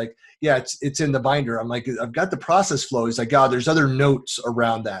him. He's like, yeah, it's in the binder. I'm like, I've got the process flow. He's like, God, there's other notes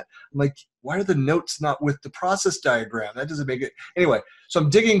around that. I'm like, why are the notes not with the process diagram? That doesn't make it. Anyway, so I'm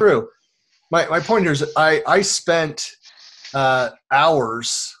digging through. My point here is that I spent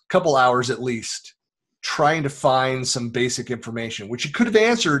hours, couple hours at least, trying to find some basic information, which he could have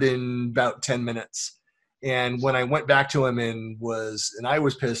answered in about 10 minutes. And when I went back to him and I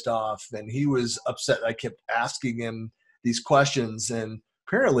was pissed off and he was upset, I kept asking him these questions, and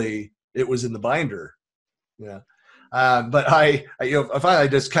apparently it was in the binder. Yeah. But I finally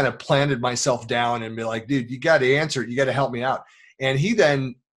just kind of planted myself down and be like, dude, you got to answer it. You got to help me out. And he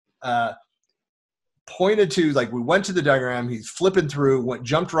then pointed to, like, we went to the diagram, he's flipping through,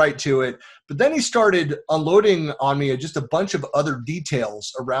 jumped right to it. But then he started unloading on me just a bunch of other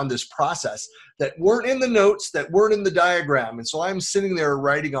details around this process that weren't in the notes, that weren't in the diagram. And so I'm sitting there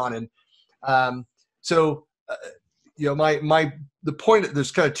writing on it. The point,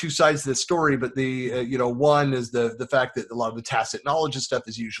 there's kind of two sides to this story, but one is the fact that a lot of the tacit knowledge and stuff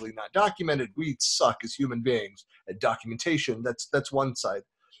is usually not documented. We suck as human beings at documentation. That's one side.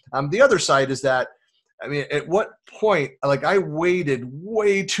 The other side is that, I mean, at what point, like, I waited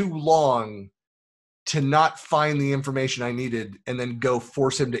way too long to not find the information I needed and then go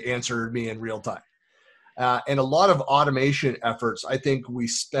force him to answer me in real time. And a lot of automation efforts, I think we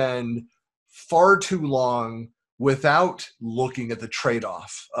spend far too long without looking at the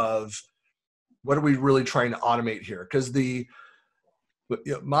trade-off of what are we really trying to automate here? Because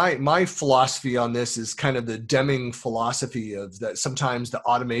my philosophy on this is kind of the Deming philosophy of that sometimes the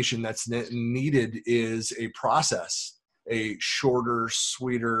automation that's needed is a process, a shorter,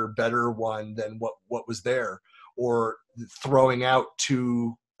 sweeter, better one than what was there, or throwing out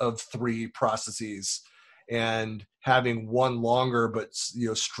 2 of 3 processes and having one longer but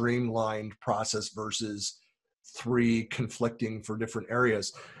streamlined process versus 3 conflicting for different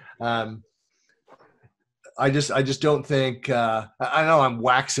areas. I just don't think, I know I'm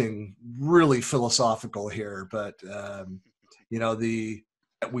waxing really philosophical here, but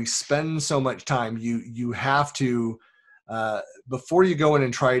we spend so much time, you have to, before you go in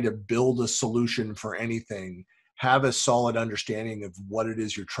and try to build a solution for anything, have a solid understanding of what it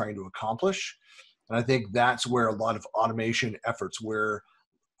is you're trying to accomplish. And I think that's where a lot of automation efforts, where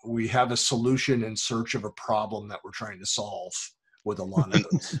we have a solution in search of a problem that we're trying to solve with a lot of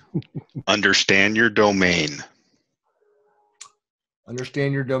those. Understand your domain.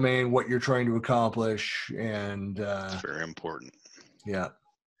 Understand your domain, what you're trying to accomplish, and it's very important. Yeah.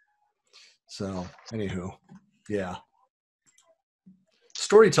 So, anywho, yeah.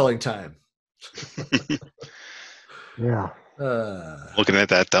 Storytelling time. Yeah. Looking at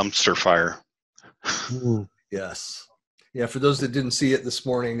that dumpster fire. Yes. Yeah, for those that didn't see it this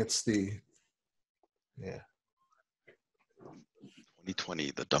morning, it's 2020,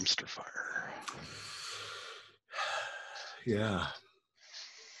 the dumpster fire. Yeah.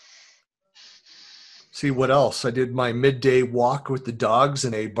 See what else? I did my midday walk with the dogs,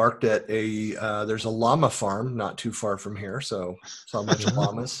 and they barked at there's a llama farm not too far from here, so saw a bunch of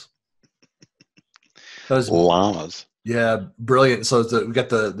llamas. Llamas. Yeah, brilliant. So we got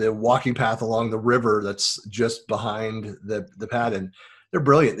the walking path along the river that's just behind the pad, and they're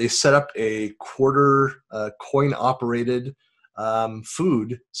brilliant. They set up a quarter coin operated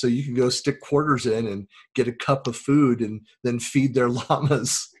food, so you can go stick quarters in and get a cup of food and then feed their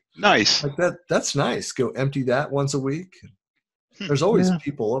llamas. Nice. Like that. That's nice. Go empty that once a week. There's always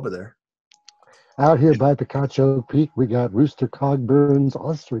people over there. Out here by Picacho Peak, we got Rooster Cogburn's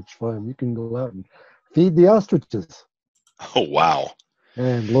ostrich farm. You can go out and feed the ostriches. Oh, wow.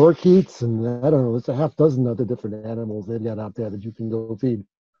 And lorikeets, and I don't know, it's a half dozen other different animals they've got out there that you can go feed.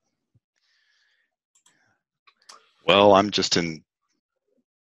 Well, I'm just in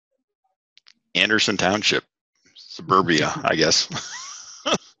Anderson Township, suburbia, I guess.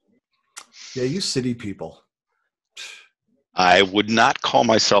 Yeah, you city people. I would not call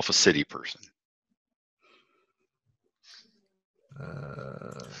myself a city person.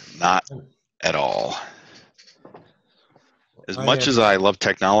 Not at all. As much as I love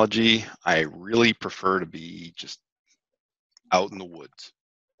technology, I really prefer to be just out in the woods.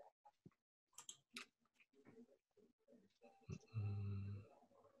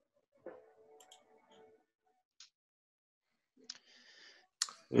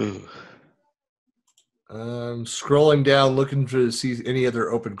 I'm scrolling down looking to see any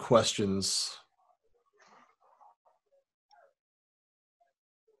other open questions.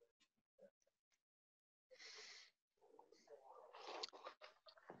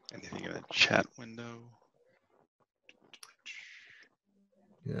 Anything in the chat window?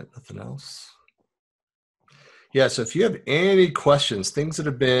 Yeah, nothing else. Yeah, so if you have any questions, things that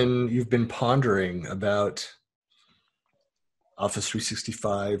you've been pondering about Office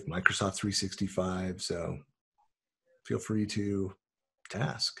 365, Microsoft 365, so feel free to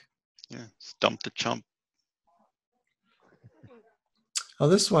ask. Yeah, stump the chump. Oh,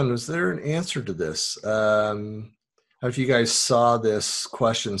 this one, was there an answer to this? I don't know if you guys saw this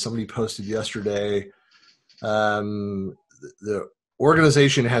question somebody posted yesterday. The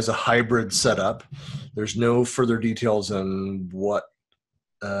organization has a hybrid setup. There's no further details on what.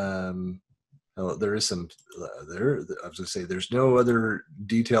 There is some there. I was going to say there's no other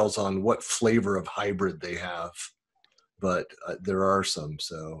details on what flavor of hybrid they have, but there are some.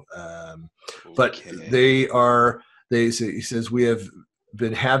 So, but they are. He says we have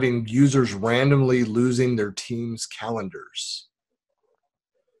been having users randomly losing their team's calendars.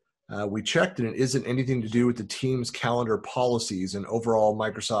 We checked and it isn't anything to do with the team's calendar policies, and overall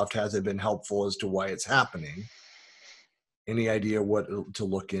Microsoft hasn't been helpful as to why it's happening. Any idea what to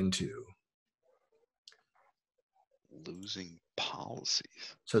look into? Losing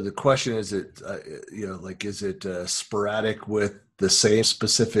policies. So the question is, is it sporadic with the same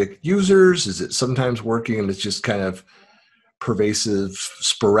specific users? Is it sometimes working and it's just kind of pervasive,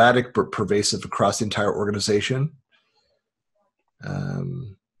 sporadic, but pervasive across the entire organization?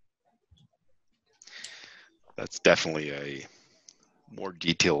 That's definitely more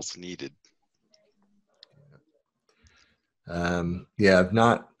details needed. Yeah, I've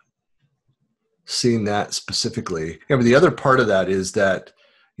not seen that specifically. Yeah, but the other part of that is that,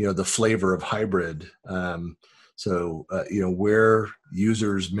 the flavor of hybrid. Where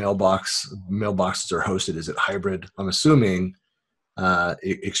users' mailboxes are hosted, is it hybrid? I'm assuming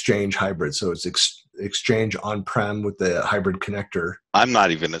Exchange hybrid. So it's Exchange on-prem with the hybrid connector. I'm not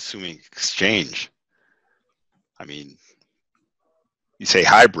even assuming Exchange. I mean, you say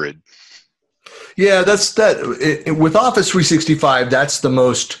hybrid. Yeah, with Office 365, that's the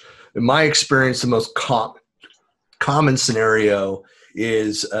most, in my experience, the most common scenario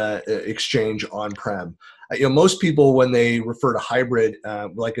is Exchange on-prem. Most people, when they refer to hybrid,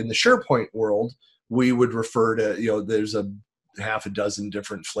 like in the SharePoint world, we would refer to, there's a half a dozen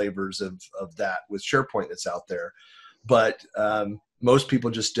different flavors of that with SharePoint that's out there. But most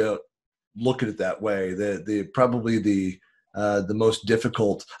people just don't look at it that way. Probably the most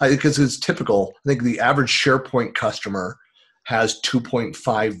difficult, because it's typical. I think the average SharePoint customer has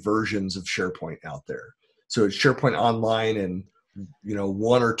 2.5 versions of SharePoint out there. So it's SharePoint Online and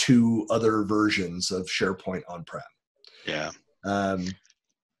one or two other versions of SharePoint on-prem. Yeah.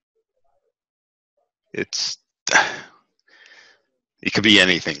 It could be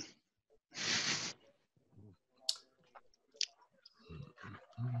anything.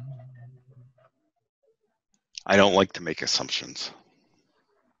 I don't like to make assumptions.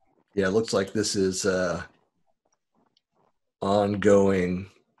 Yeah, it looks like this is ongoing.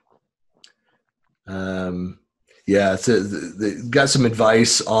 They got some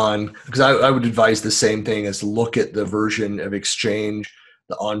advice on, because I would advise the same thing as look at the version of Exchange,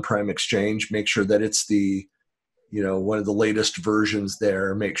 the on-prem Exchange, make sure that it's the, one of the latest versions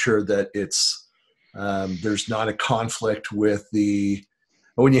there, make sure that it's, there's not a conflict with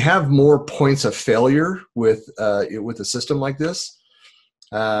when you have more points of failure with a system like this,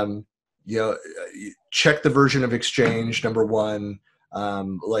 check the version of Exchange, number one,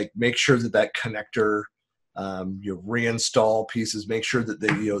 make sure that connector, reinstall pieces, make sure that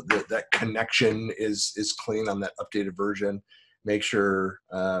that connection is clean on that updated version, make sure,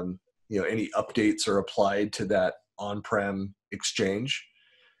 any updates are applied to that on-prem Exchange.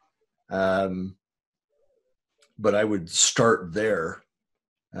 But I would start there.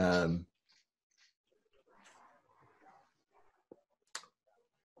 Let's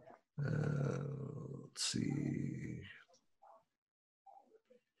see.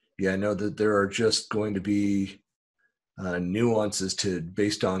 Yeah, I know that there are just going to be nuances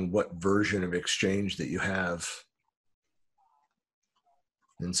based on what version of Exchange that you have.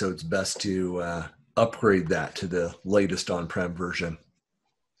 And so it's best to upgrade that to the latest on-prem version.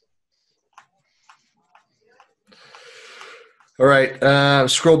 All right,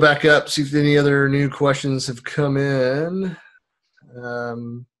 scroll back up, see if any other new questions have come in.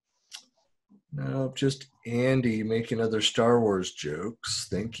 No, just Andy making other Star Wars jokes.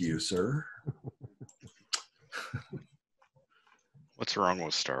 Thank you, sir. What's wrong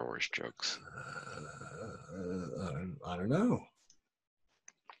with Star Wars jokes? I don't know.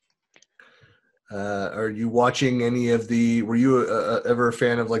 Are you watching any of were you ever a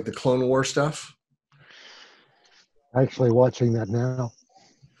fan of the Clone War stuff? Actually watching that now.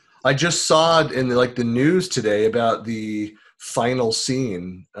 I just saw it in the news today about the final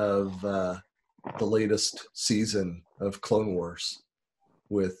scene of the latest season of Clone Wars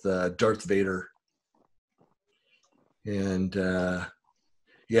with Darth Vader. And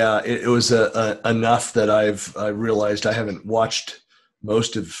yeah, it was enough that I realized I haven't watched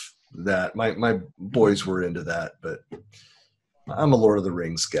most of that. My boys were into that, but I'm a Lord of the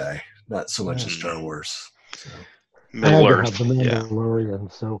Rings guy, not so much a Star Wars. So. I had to have the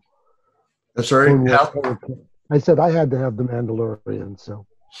Mandalorian, so. I'm sorry, Hal? I said I had to have the Mandalorian, so.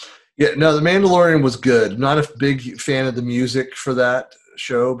 Yeah, no, the Mandalorian was good. Not a big fan of the music for that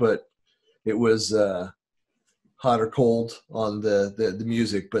show, but it was hot or cold on the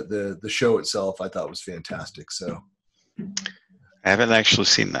music. But the show itself, I thought was fantastic. So I haven't actually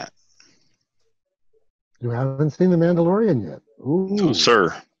seen that. You haven't seen the Mandalorian yet? Ooh. No,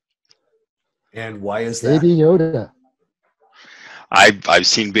 sir. And why is that? Baby Yoda. I've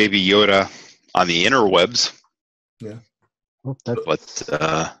seen Baby Yoda on the interwebs. Yeah. Well,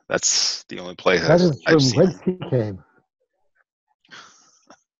 that's the only place that is I've from seen whence he came.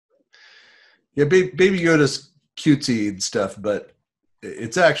 Yeah, Baby Yoda's cutesy and stuff, but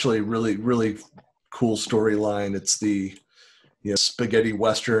it's actually really, really cool storyline. It's the spaghetti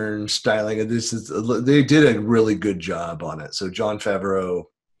western styling, and they did a really good job on it. So Jon Favreau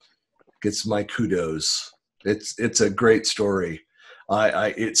gets my kudos. It's a great story.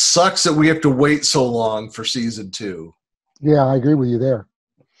 It sucks that we have to wait so long for season 2. Yeah, I agree with you there.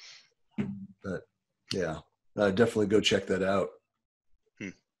 But yeah, definitely go check that out.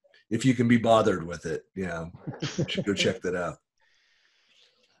 If you can be bothered with it, yeah, you should go check that out.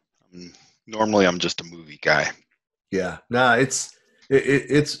 Normally, I'm just a movie guy. Yeah, it's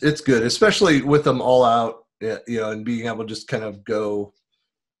good, especially with them all out, and being able to just kind of go,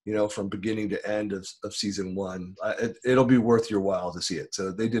 from beginning to end of season 1. It'll be worth your while to see it.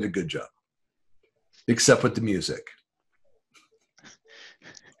 So they did a good job, except with the music.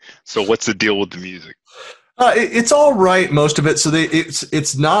 So what's the deal with the music? It's all right, most of it. So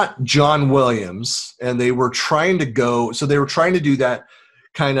it's not John Williams, and they were trying to do that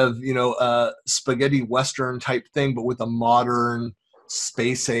kind of spaghetti western type thing, but with a modern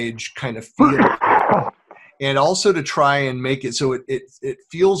space age kind of feel, and also to try and make it so it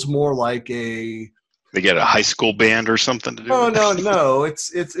feels more like a. They get a high school band or something to do. No.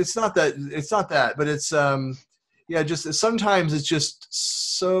 It's not that. It's not that, but it's just sometimes it's just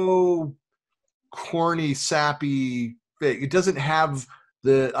so corny, sappy, fake. It doesn't have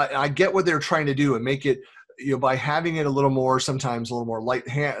I get what they're trying to do and make it, by having it sometimes a little more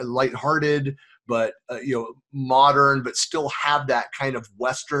lighthearted, but modern, but still have that kind of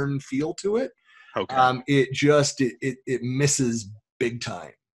Western feel to it. Okay. It misses big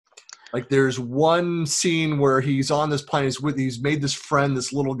time. Like there's one scene where he's on this planet, he's made this friend,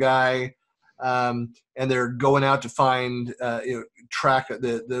 this little guy, and they're going out to find, track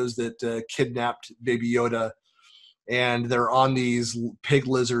those that kidnapped Baby Yoda, and they're on these pig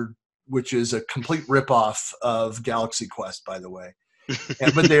lizard, which is a complete ripoff of Galaxy Quest, by the way.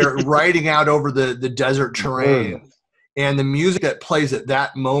 But they're riding out over the desert terrain, and the music that plays at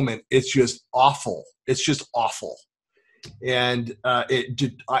that moment, it's just awful. It's just awful. And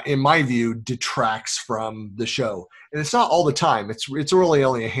in my view, detracts from the show. And it's not all the time. It's really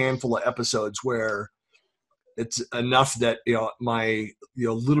only a handful of episodes where it's enough that my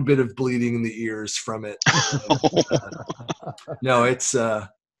little bit of bleeding in the ears from it. No, it's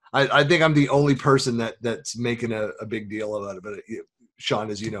I think I'm the only person that's making a big deal about it. But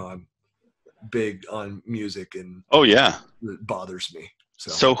Sean, as you know, I'm big on music, and oh yeah, it bothers me.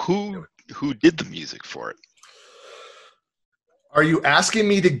 So who did the music for it? Are you asking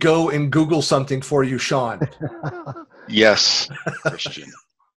me to go and Google something for you, Sean? Yes, Christian.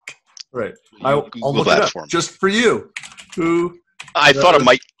 Right. I'll look that it up for me. Just for you. Who? I thought it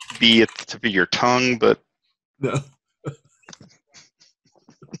might be at the tip of your tongue, but no.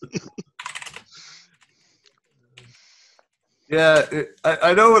 Yeah,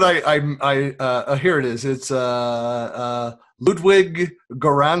 I know what I here it is. It's Ludwig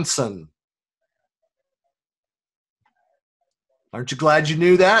Göransson. Aren't you glad you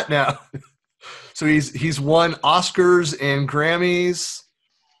knew that now? So he's won Oscars and Grammys,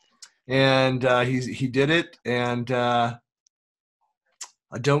 and he did it, and I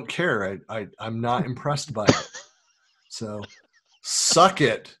don't care. I'm not impressed by it. So suck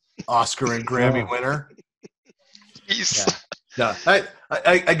it, Oscar and Grammy winner. Yeah.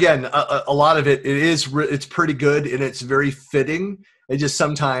 Again, a lot of it's pretty good, and it's very fitting. It just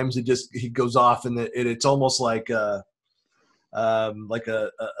sometimes he goes off, and it's almost like a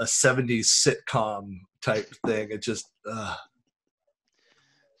 70s sitcom type thing. It just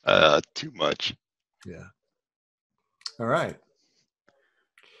too much. Yeah. All right.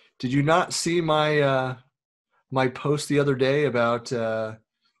 Did you not see my my post the other day about let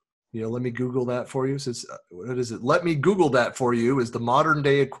me Google that for you? Says, what is it? Let me Google that for you is the modern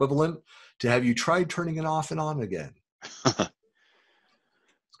day equivalent to have you tried turning it off and on again. It's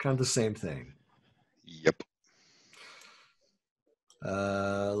kind of the same thing. Yep.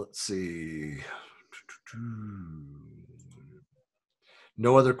 Let's see.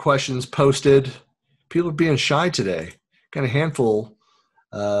 No other questions posted. People are being shy today. Got a handful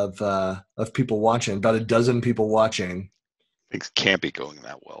of people watching, about a dozen people watching. Things can't be going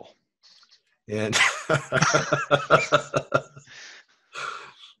that well. And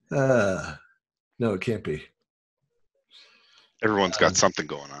no, it can't be. Everyone's got something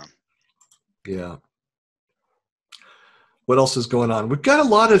going on. Yeah. What else is going on? We've got a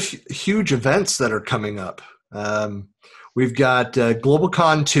lot of huge events that are coming up. We've got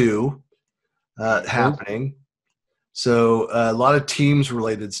GlobalCon 2 happening. So a lot of teams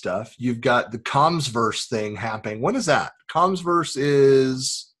related stuff. You've got the Commsverse thing happening. When is that? Commsverse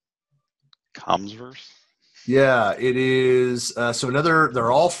is... Commsverse? Yeah, it is. So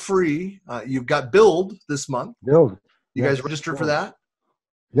they're all free. You've got Build this month. Build. You guys registered for that?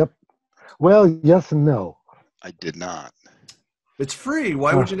 Yep. Well, yes and no. I did not. It's free.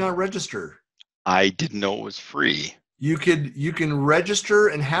 Why would you not register? I didn't know it was free. You can register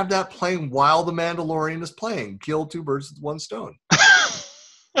and have that playing while the Mandalorian is playing. Kill two birds with one stone.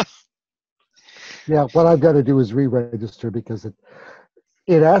 Yeah, what I've got to do is re-register because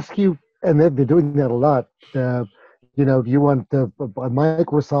it asks you, and they've been doing that a lot. Do you want a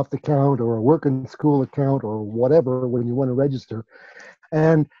Microsoft account or a working school account or whatever when you want to register?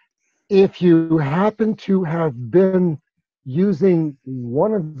 And if you happen to have been using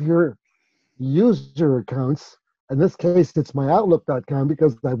one of your user accounts, in this case, it's my Outlook.com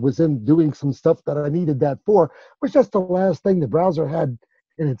because I was in doing some stuff that I needed that for. It was just the last thing the browser had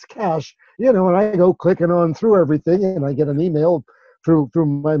in its cache, and I go clicking on through everything, and I get an email through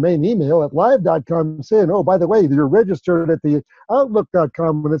my main email at live.com saying, oh, by the way, you're registered at the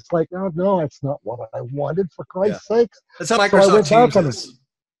Outlook.com, and it's like, oh, no, that's not what I wanted, for Christ's sakes. That's how Microsoft Teams is.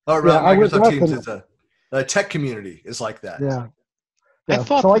 Microsoft Teams is a tech community is like that. Yeah. Yeah,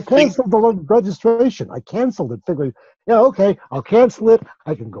 so I canceled the registration. I canceled it, figuring, okay, I'll cancel it.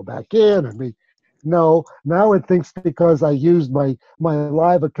 I can go back in. No, now it thinks because I used my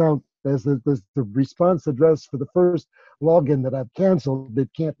live account as the response address for the first login that I've canceled, they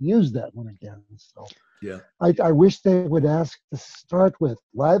can't use that one again. So yeah, I wish they would ask to start with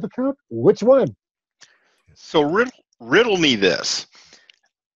live account. Which one? So riddle me this.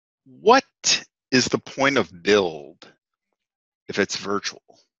 What is the point of Build if it's virtual?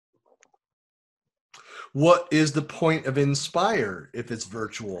 What is the point of Inspire if it's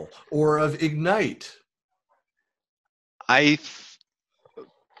virtual, or of Ignite? I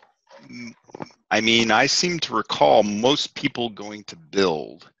seem to recall most people going to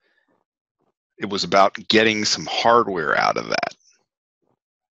Build. It was about getting some hardware out of that.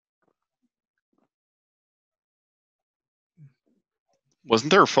 Wasn't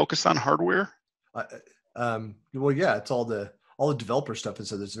there a focus on hardware? Well, yeah, it's all the developer stuff, and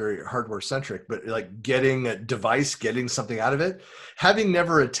so it's very hardware centric. But like getting a device, getting something out of it, having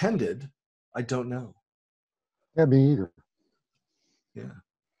never attended, I don't know. Yeah, me either. Yeah.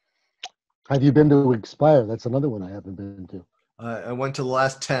 Have you been to Expire? That's another one I haven't been to. I went to the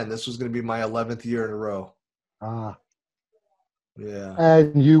last 10. This was going to be my 11th year in a row. Ah. Yeah.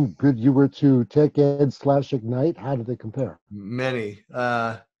 And you were to TechEd/Ignite. How did they compare? Many.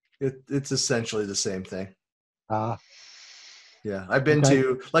 It's essentially the same thing. Ah. Yeah, I've been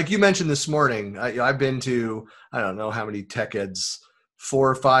to, like you mentioned this morning, I've been to, I don't know how many TechEds,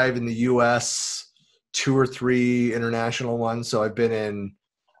 4 or 5 in the U.S., 2 or 3 international ones. So I've been in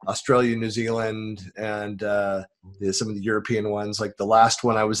Australia, New Zealand, and some of the European ones. Like the last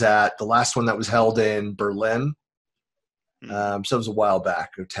one that was held in Berlin. So it was a while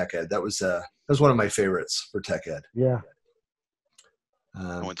back of TechEd. That was one of my favorites for TechEd. Yeah.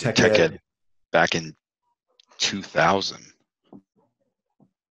 I went to TechEd back in 2000.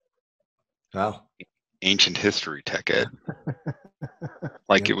 Wow. Ancient history TechEd.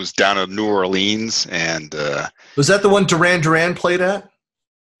 Like it was down in New Orleans, and was that the one Duran played at?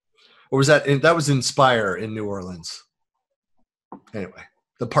 Or was that was Inspire in New Orleans? Anyway,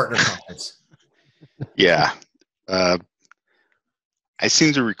 the partner conference. Yeah. I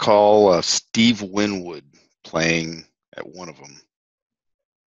seem to recall Steve Winwood playing at one of them.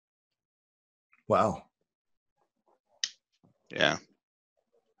 Wow. Yeah.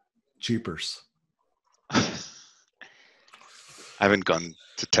 Cheapers. I haven't gone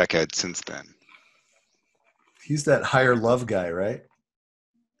to TechEd since then. He's that higher love guy, right?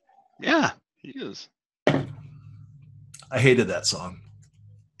 Yeah, he is. I hated that song.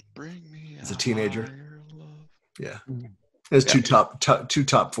 Bring me as a teenager. love. Yeah. It's Yeah. two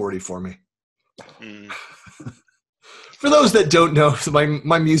top 40 for me. Mm. For those that don't know,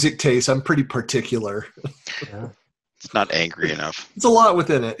 my music taste, I'm pretty particular. Yeah. It's not angry enough. It's a lot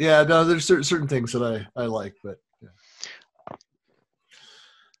within it. Yeah, no, there's certain things that I like, but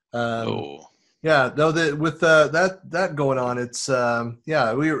yeah. Yeah, no, with that going on, it's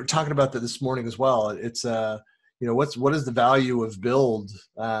yeah, we were talking about that this morning as well. It's what is the value of build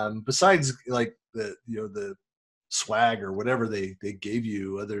besides like the swag or whatever they gave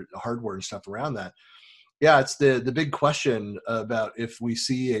you, other hardware and stuff around that. Yeah, it's the big question about if we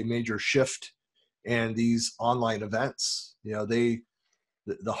see a major shift in these online events. The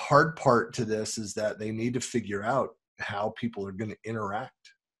hard part to this is that they need to figure out how people are going to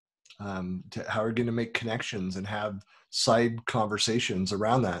interact. How are going to make connections and have side conversations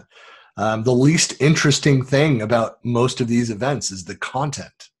around that. The least interesting thing about most of these events is the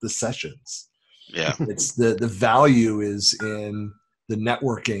content, the sessions. Yeah. It's the value is in the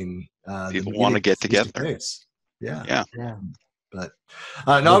networking. People want to get together. Yeah. Yeah. But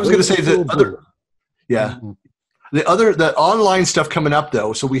no, I was going to say the other. Yeah. The online stuff coming up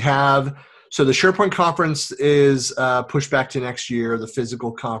though. So the SharePoint conference is pushed back to next year, the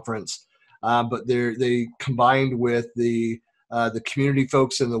physical conference, but they combined with the community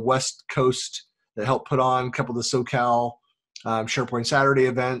folks in the West Coast that helped put on a couple of the SoCal SharePoint Saturday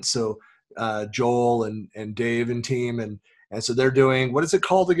events. So Joel and Dave and team, and so they're doing, what is it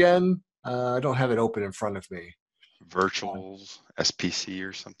called again? I don't have it open in front of me. Virtuals, SPC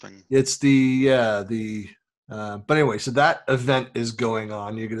or something. It's but anyway, so that event is going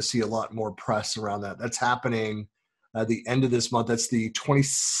on. You're going to see a lot more press around that. That's happening at the end of this month. That's the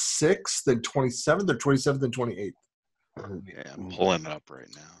 26th and 27th, or 27th and 28th. Yeah, I'm pulling it up right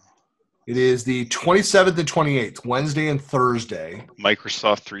now. It is the 27th and 28th, Wednesday and Thursday.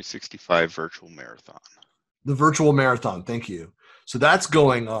 Microsoft 365 Virtual Marathon. The Virtual Marathon, thank you. So that's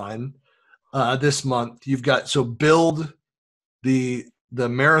going on this month. You've got, build the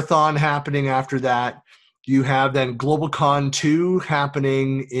marathon happening after that. You have then GlobalCon 2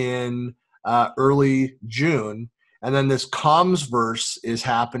 happening in early June, and then this Commsverse is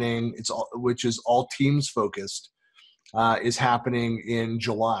happening. Which is all teams focused, is happening in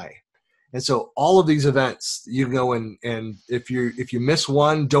July. And so all of these events, you can go and if you miss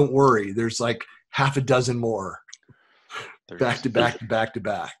one, don't worry. There's like half a dozen more, back to back.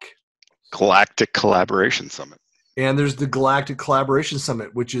 Galactic Collaboration Summit. And there's the Galactic Collaboration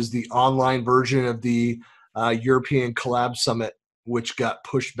Summit, which is the online version of the European Collab Summit, which got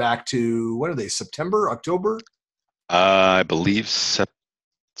pushed back to, what are they, September, October? I believe September.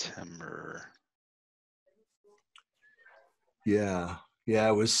 Yeah,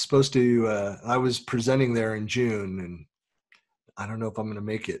 it was supposed to, I was presenting there in June, and I don't know if I'm going to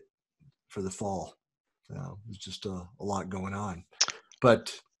make it for the fall. There's just a lot going on.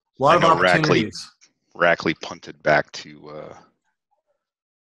 But a lot of opportunities. Rackley punted back to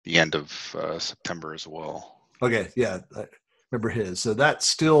the end of September as well. Okay, yeah, I remember his. So that's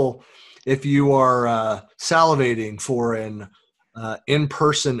still, if you are salivating for an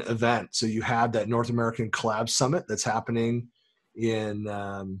in-person event, so you have that North American Collab Summit that's happening in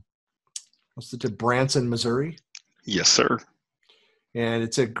Branson, Missouri. Yes, sir. And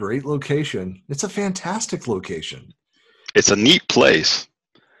it's a great location. It's a fantastic location. It's a neat place.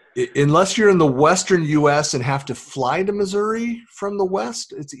 Unless you're in the western U.S. and have to fly to Missouri from the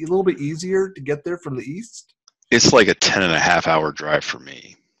west, it's a little bit easier to get there from the east. It's like a 10.5-hour drive for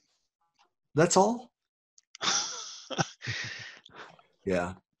me. That's all?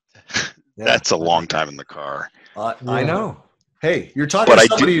 Yeah. That's a long time in the car. I know. Hey, you're talking to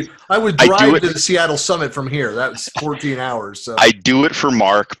somebody. I would drive to the Seattle Summit from here. That was 14 hours. So I do it for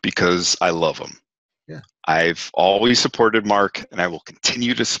Mark because I love him. Yeah. I've always supported Mark, and I will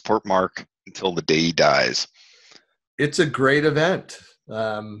continue to support Mark until the day he dies. It's a great event.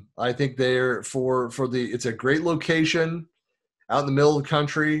 I think they're it's a great location out in the middle of the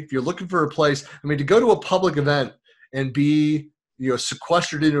country. If you're looking for a place, to go to a public event and be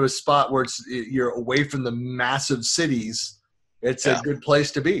sequestered into a spot where you're away from the massive cities, it's a good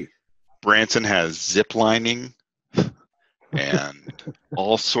place to be. Branson has zip lining and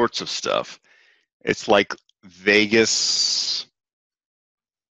all sorts of stuff. It's like Vegas,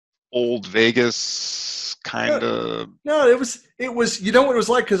 old Vegas kind of. No, it was, you know what it was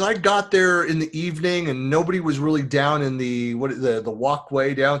like? Because I got there in the evening and nobody was really down in the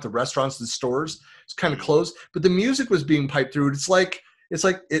walkway down at the restaurants and stores. It's kind of closed, but the music was being piped through.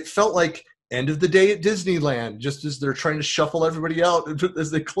 It felt like end of the day at Disneyland, just as they're trying to shuffle everybody out as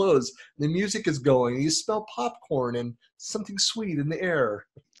they close. The music is going. You smell popcorn and something sweet in the air.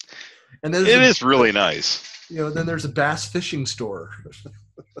 And then it is really nice. Then there's a bass fishing store.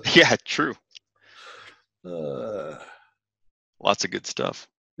 Yeah, true. Lots of good stuff.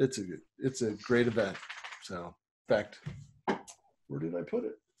 It's a great event. So, in fact, where did I put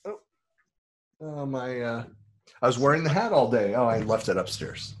it? I was wearing the hat all day. Oh, I left it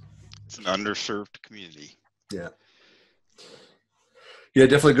upstairs. It's an underserved community. Yeah. Yeah,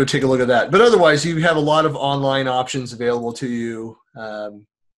 definitely go take a look at that. But otherwise, you have a lot of online options available to you.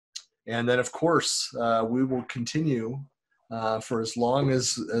 And then, of course, we will continue for as long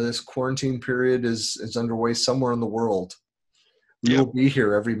as this quarantine period is underway somewhere in the world. We will be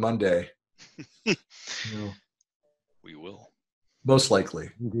here every Monday. We will. Most likely.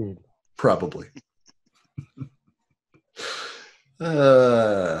 Indeed. Probably. All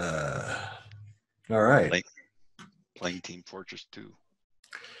right. Playing Team Fortress 2.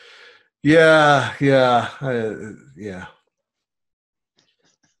 Yeah.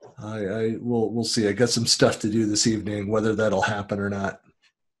 We'll see. I got some stuff to do this evening, whether that'll happen or not.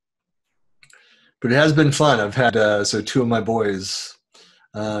 But it has been fun. I've had two of my boys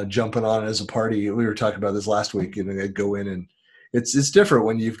jumping on as a party. We were talking about this last week, and I'd go in, and it's different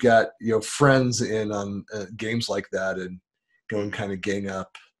when you've got friends in on games like that and go and kind of gang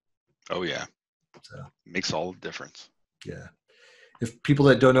up. Oh yeah, so makes all the difference. Yeah, if people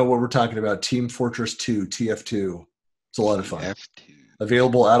that don't know what we're talking about, Team Fortress 2, TF2, it's a lot of fun. TF2.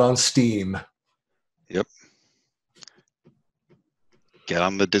 Available out on Steam. Yep. Get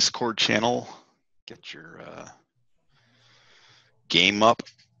on the Discord channel. Get your game up.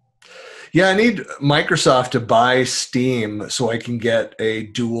 Yeah, I need Microsoft to buy Steam so I can get a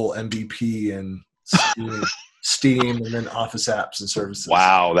dual MVP and Steam and then Office apps and services.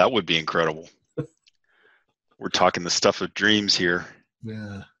 Wow, that would be incredible. We're talking the stuff of dreams here.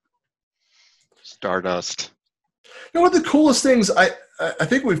 Yeah. Stardust. One of the coolest things, I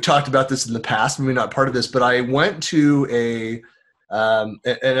think we've talked about this in the past, maybe not part of this, but I went to an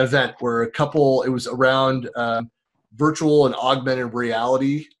event where it was around virtual and augmented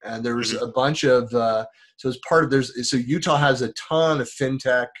reality, and there was a bunch of so Utah has a ton of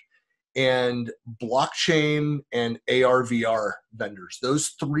fintech and blockchain and AR VR vendors.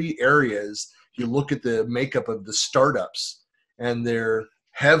 Those three areas, you look at the makeup of the startups, and they're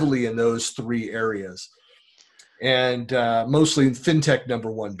heavily in those three areas, and mostly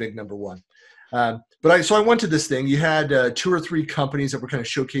fintech big number one. So I went to this thing. You had 2 or 3 companies that were kind of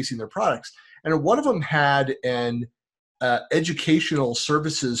showcasing their products, and one of them had an educational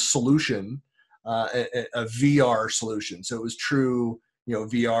services solution, a VR solution. So it was true,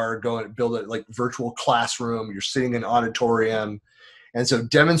 VR, build it like virtual classroom. You're sitting in an auditorium, and so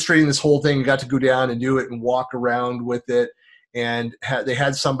demonstrating this whole thing, you got to go down and do it and walk around with it. And they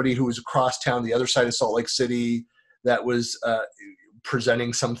had somebody who was across town, the other side of Salt Lake City, that was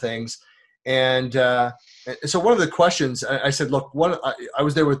presenting some things. And so one of the questions I said, look, I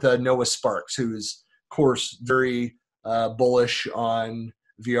was there with Noah Sparks, who's, of course, very bullish on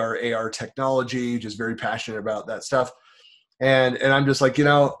VR, AR technology, just very passionate about that stuff. And I'm just like,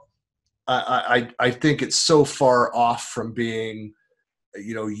 I think it's so far off from being,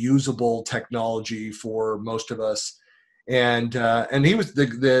 usable technology for most of us. And he was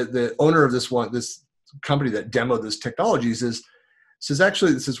the owner of this company that demoed this technology. Says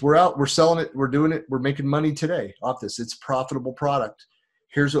we're selling it, we're doing it, we're making money today off this. It's a profitable product.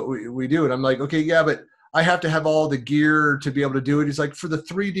 Here's what we do. And I'm like, okay, yeah, but I have to have all the gear to be able to do it. He's like, for the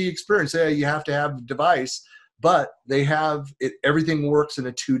 3D experience, you have to have the device, but they have it. Everything works in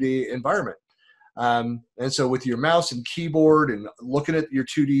a 2D environment. And so with your mouse and keyboard and looking at your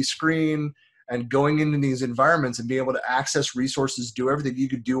 2D screen and going into these environments and being able to access resources, do everything, you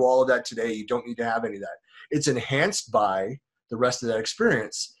could do all of that today. You don't need to have any of that. It's enhanced by the rest of that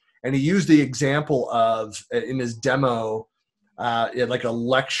experience. And he used the example of, in his demo, like a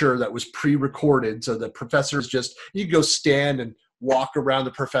lecture that was pre-recorded. So the professor's you go stand and walk around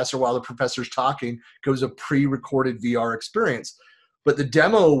the professor while the professor's talking. It was a pre-recorded VR experience. But the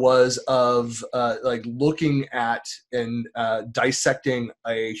demo was of like looking at and dissecting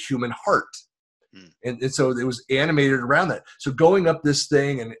a human heart. And so it was animated around that. So going up this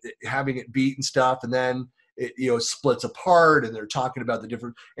thing and having it beat and stuff, and then it splits apart, and they're talking about the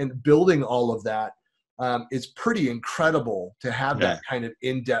different, and building all of that. It's pretty incredible to have that kind of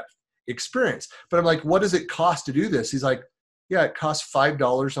in-depth experience. But I'm like, what does it cost to do this? He's like, yeah, it costs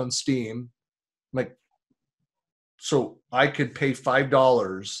 $5 on Steam. I'm like, so I could pay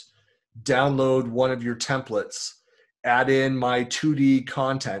 $5, download one of your templates, add in my 2D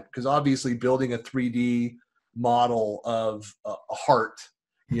content, because obviously building a 3D model of a heart,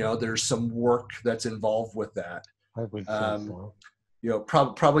 there's some work that's involved with that. I would say so.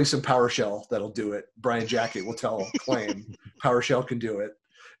 Probably some PowerShell that'll do it. Brian Jacket will claim PowerShell can do it.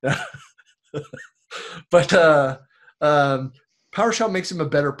 But PowerShell makes him a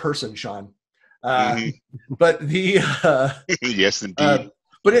better person, Sean. But the yes, indeed.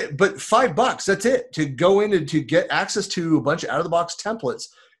 But $5, that's it, to go in and to get access to a bunch of out-of-the-box templates,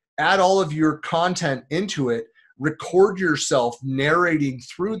 add all of your content into it, record yourself narrating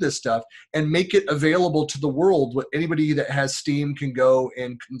through this stuff, and make it available to the world. Anybody that has Steam can go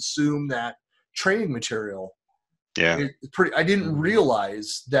and consume that training material. Yeah. I didn't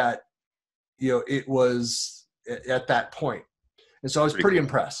realize that, it was at that point. And so I was pretty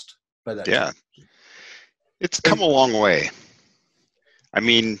impressed by that. Yeah. It's come a long way. I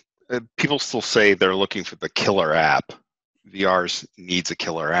mean, people still say they're looking for the killer app. VR needs a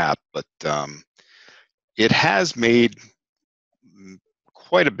killer app, but it has made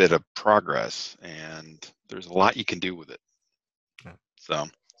quite a bit of progress, and there's a lot you can do with it. Okay. So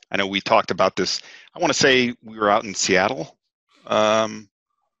I know we talked about this. I want to say we were out in Seattle.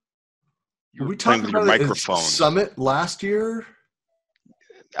 You were playing with your microphone. Summit last year?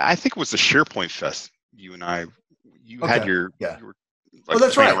 I think it was the SharePoint Fest. You and I, had your, yeah. You were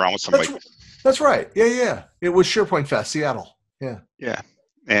that's right. Around with somebody. That's right. Yeah. It was SharePoint Fest, Seattle. Yeah. Yeah.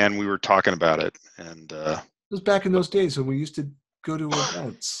 And we were talking about it. And it was back in those days when we used to go to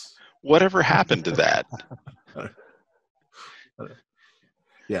events. Whatever happened to that?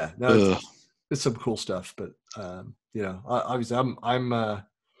 Yeah. No, it's some cool stuff, but obviously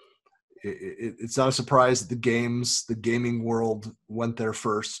it's not a surprise that the gaming world went there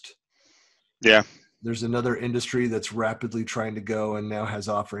first. Yeah. There's another industry that's rapidly trying to go and now has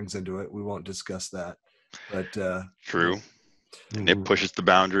offerings into it. We won't discuss that, but true. And it pushes the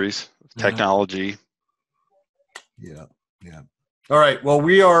boundaries of technology. Yeah. All right. Well,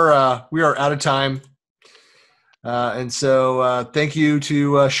 we are out of time, and so thank you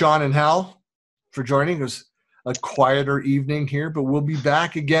to Sean and Hal for joining. It was a quieter evening here, but we'll be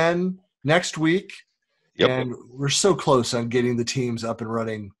back again next week. Yep. And we're so close on getting the teams up and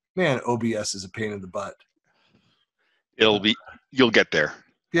running. Man, OBS is a pain in the butt. You'll get there.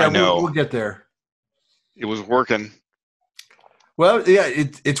 Yeah, I know. We'll get there. It was working. Well, yeah,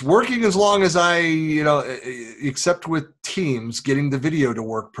 it's working as long as I, except with Teams, getting the video to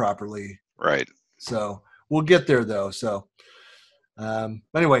work properly. Right. So we'll get there though. So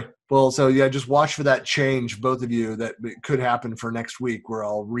anyway, just watch for that change, both of you, that it could happen for next week, where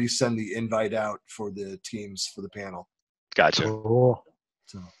I'll resend the invite out for the teams for the panel. Gotcha. Cool.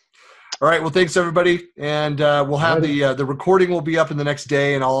 So. All right. Well, thanks everybody. And we'll have the recording will be up in the next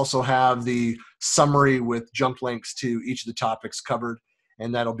day. And I'll also have the summary with jump links to each of the topics covered.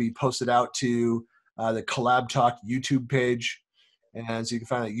 And that'll be posted out to the Collab Talk YouTube page. And so you can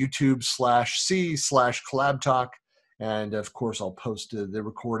find it YouTube/C/Collab Talk. And of course, I'll post the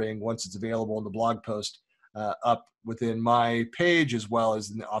recording once it's available in the blog post up within my page, as well as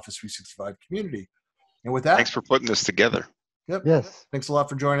in the Office 365 community. And with that, thanks for putting this together. Yep. Yes. Thanks a lot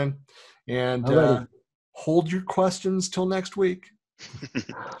for joining. And hold your questions till next week.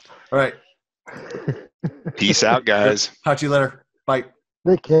 All right. Peace out, guys. Talk to you later. Bye.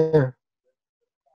 Take care.